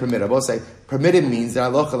 Ultimately, they're permitted. I will say, permitted means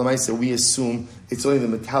that we assume it's only the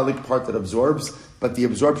metallic part that absorbs, but the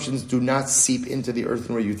absorptions do not seep into the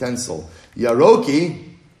earthenware utensil.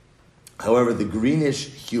 Yaroki, however, the greenish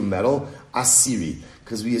hue metal, asiri,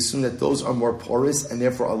 because we assume that those are more porous and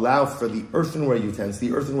therefore allow for the earthenware utensil,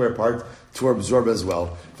 the earthenware part, to absorb as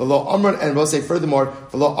well. And we'll say furthermore,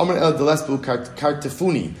 furthermore,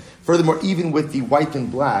 even with the white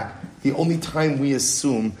and black, the only time we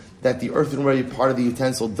assume that the earthenware part of the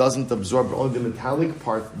utensil doesn't absorb, but only the metallic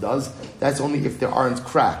part does, that's only if there aren't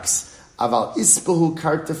cracks. Aval ispahu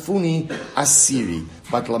kartafuni asiri.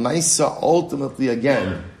 But lamaisa, ultimately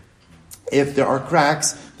again, if there are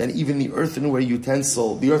cracks, then even the earthenware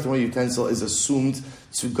utensil is assumed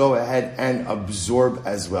to go ahead and absorb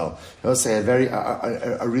as well. I'll say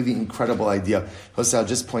a really incredible idea. I'll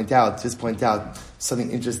just point out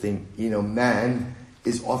something interesting. Man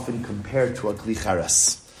is often compared to a kli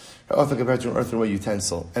charas. Often compared to an earthenware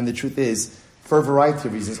utensil. And the truth is, for a variety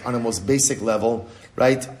of reasons, on a most basic level,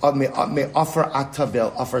 right? May offer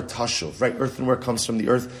atavel, offer tashuv, right? Earthenware comes from the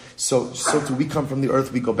earth. So too, we come from the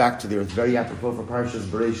earth, we go back to the earth. Very apropos for Parshas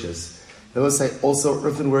Bereshis. They will say also,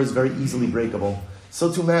 earthenware is very easily breakable. So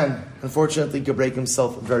too, man, unfortunately, can break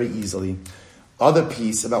himself very easily. Other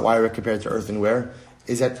piece about why we're compared to earthenware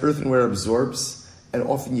is that earthenware absorbs, and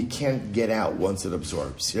often you can't get out once it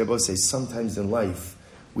absorbs. You both say sometimes in life,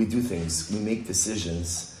 we do things, we make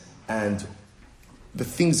decisions, and the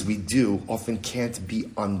things we do often can't be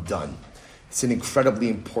undone. It's an incredibly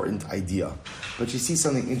important idea. But you see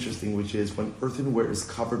something interesting, which is when earthenware is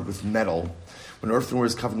covered with metal, When earthenware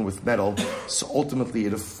is covered with metal, so ultimately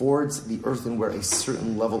it affords the earthenware a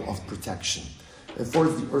certain level of protection. It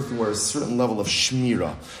affords the earthenware a certain level of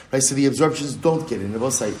shmira, right? So the absorptions don't get in. They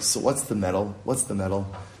both say, so what's the metal? What's the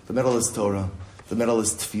metal? The metal is Torah. The metal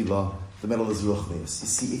is tefillah. The metal is ruchnius. You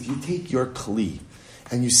see, if you take your kli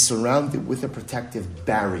and you surround it with a protective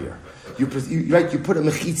barrier, you put a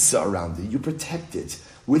mechitza around it, you protect it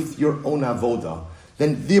with your own avoda,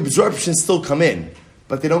 then the absorptions still come in,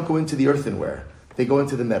 but they don't go into the earthenware. They go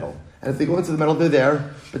into the metal. And if they go into the metal, they're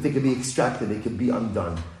there, but they can be extracted, they can be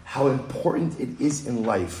undone. How important it is in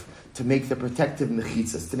life to make the protective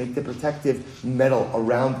mechitzas, to make the protective metal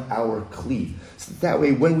around our kli. So that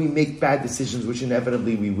way, when we make bad decisions, which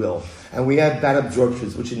inevitably we will, and we have bad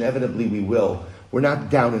absorptions, which inevitably we will, we're not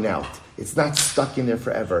down and out. It's not stuck in there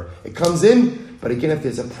forever. It comes in, but again, if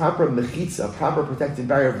there's a proper mechitza, a proper protective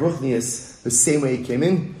barrier of ruchnius, the same way it came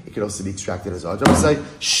in, it can also be extracted as well. Don't say,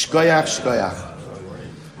 shkoyach, shkoyach.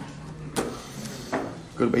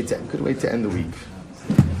 Good way to end the week.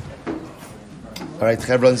 All right,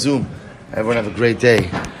 Chevra on Zoom. Everyone have a great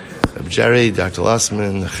day. Rabbi Jerry, Dr.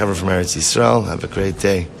 Lossman, Chevra from Eretz Yisrael, have a great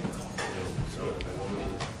day.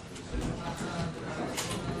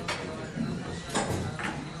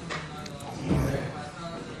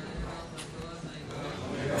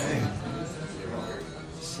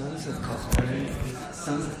 Sons of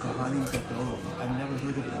Kohanim Gadol. I've never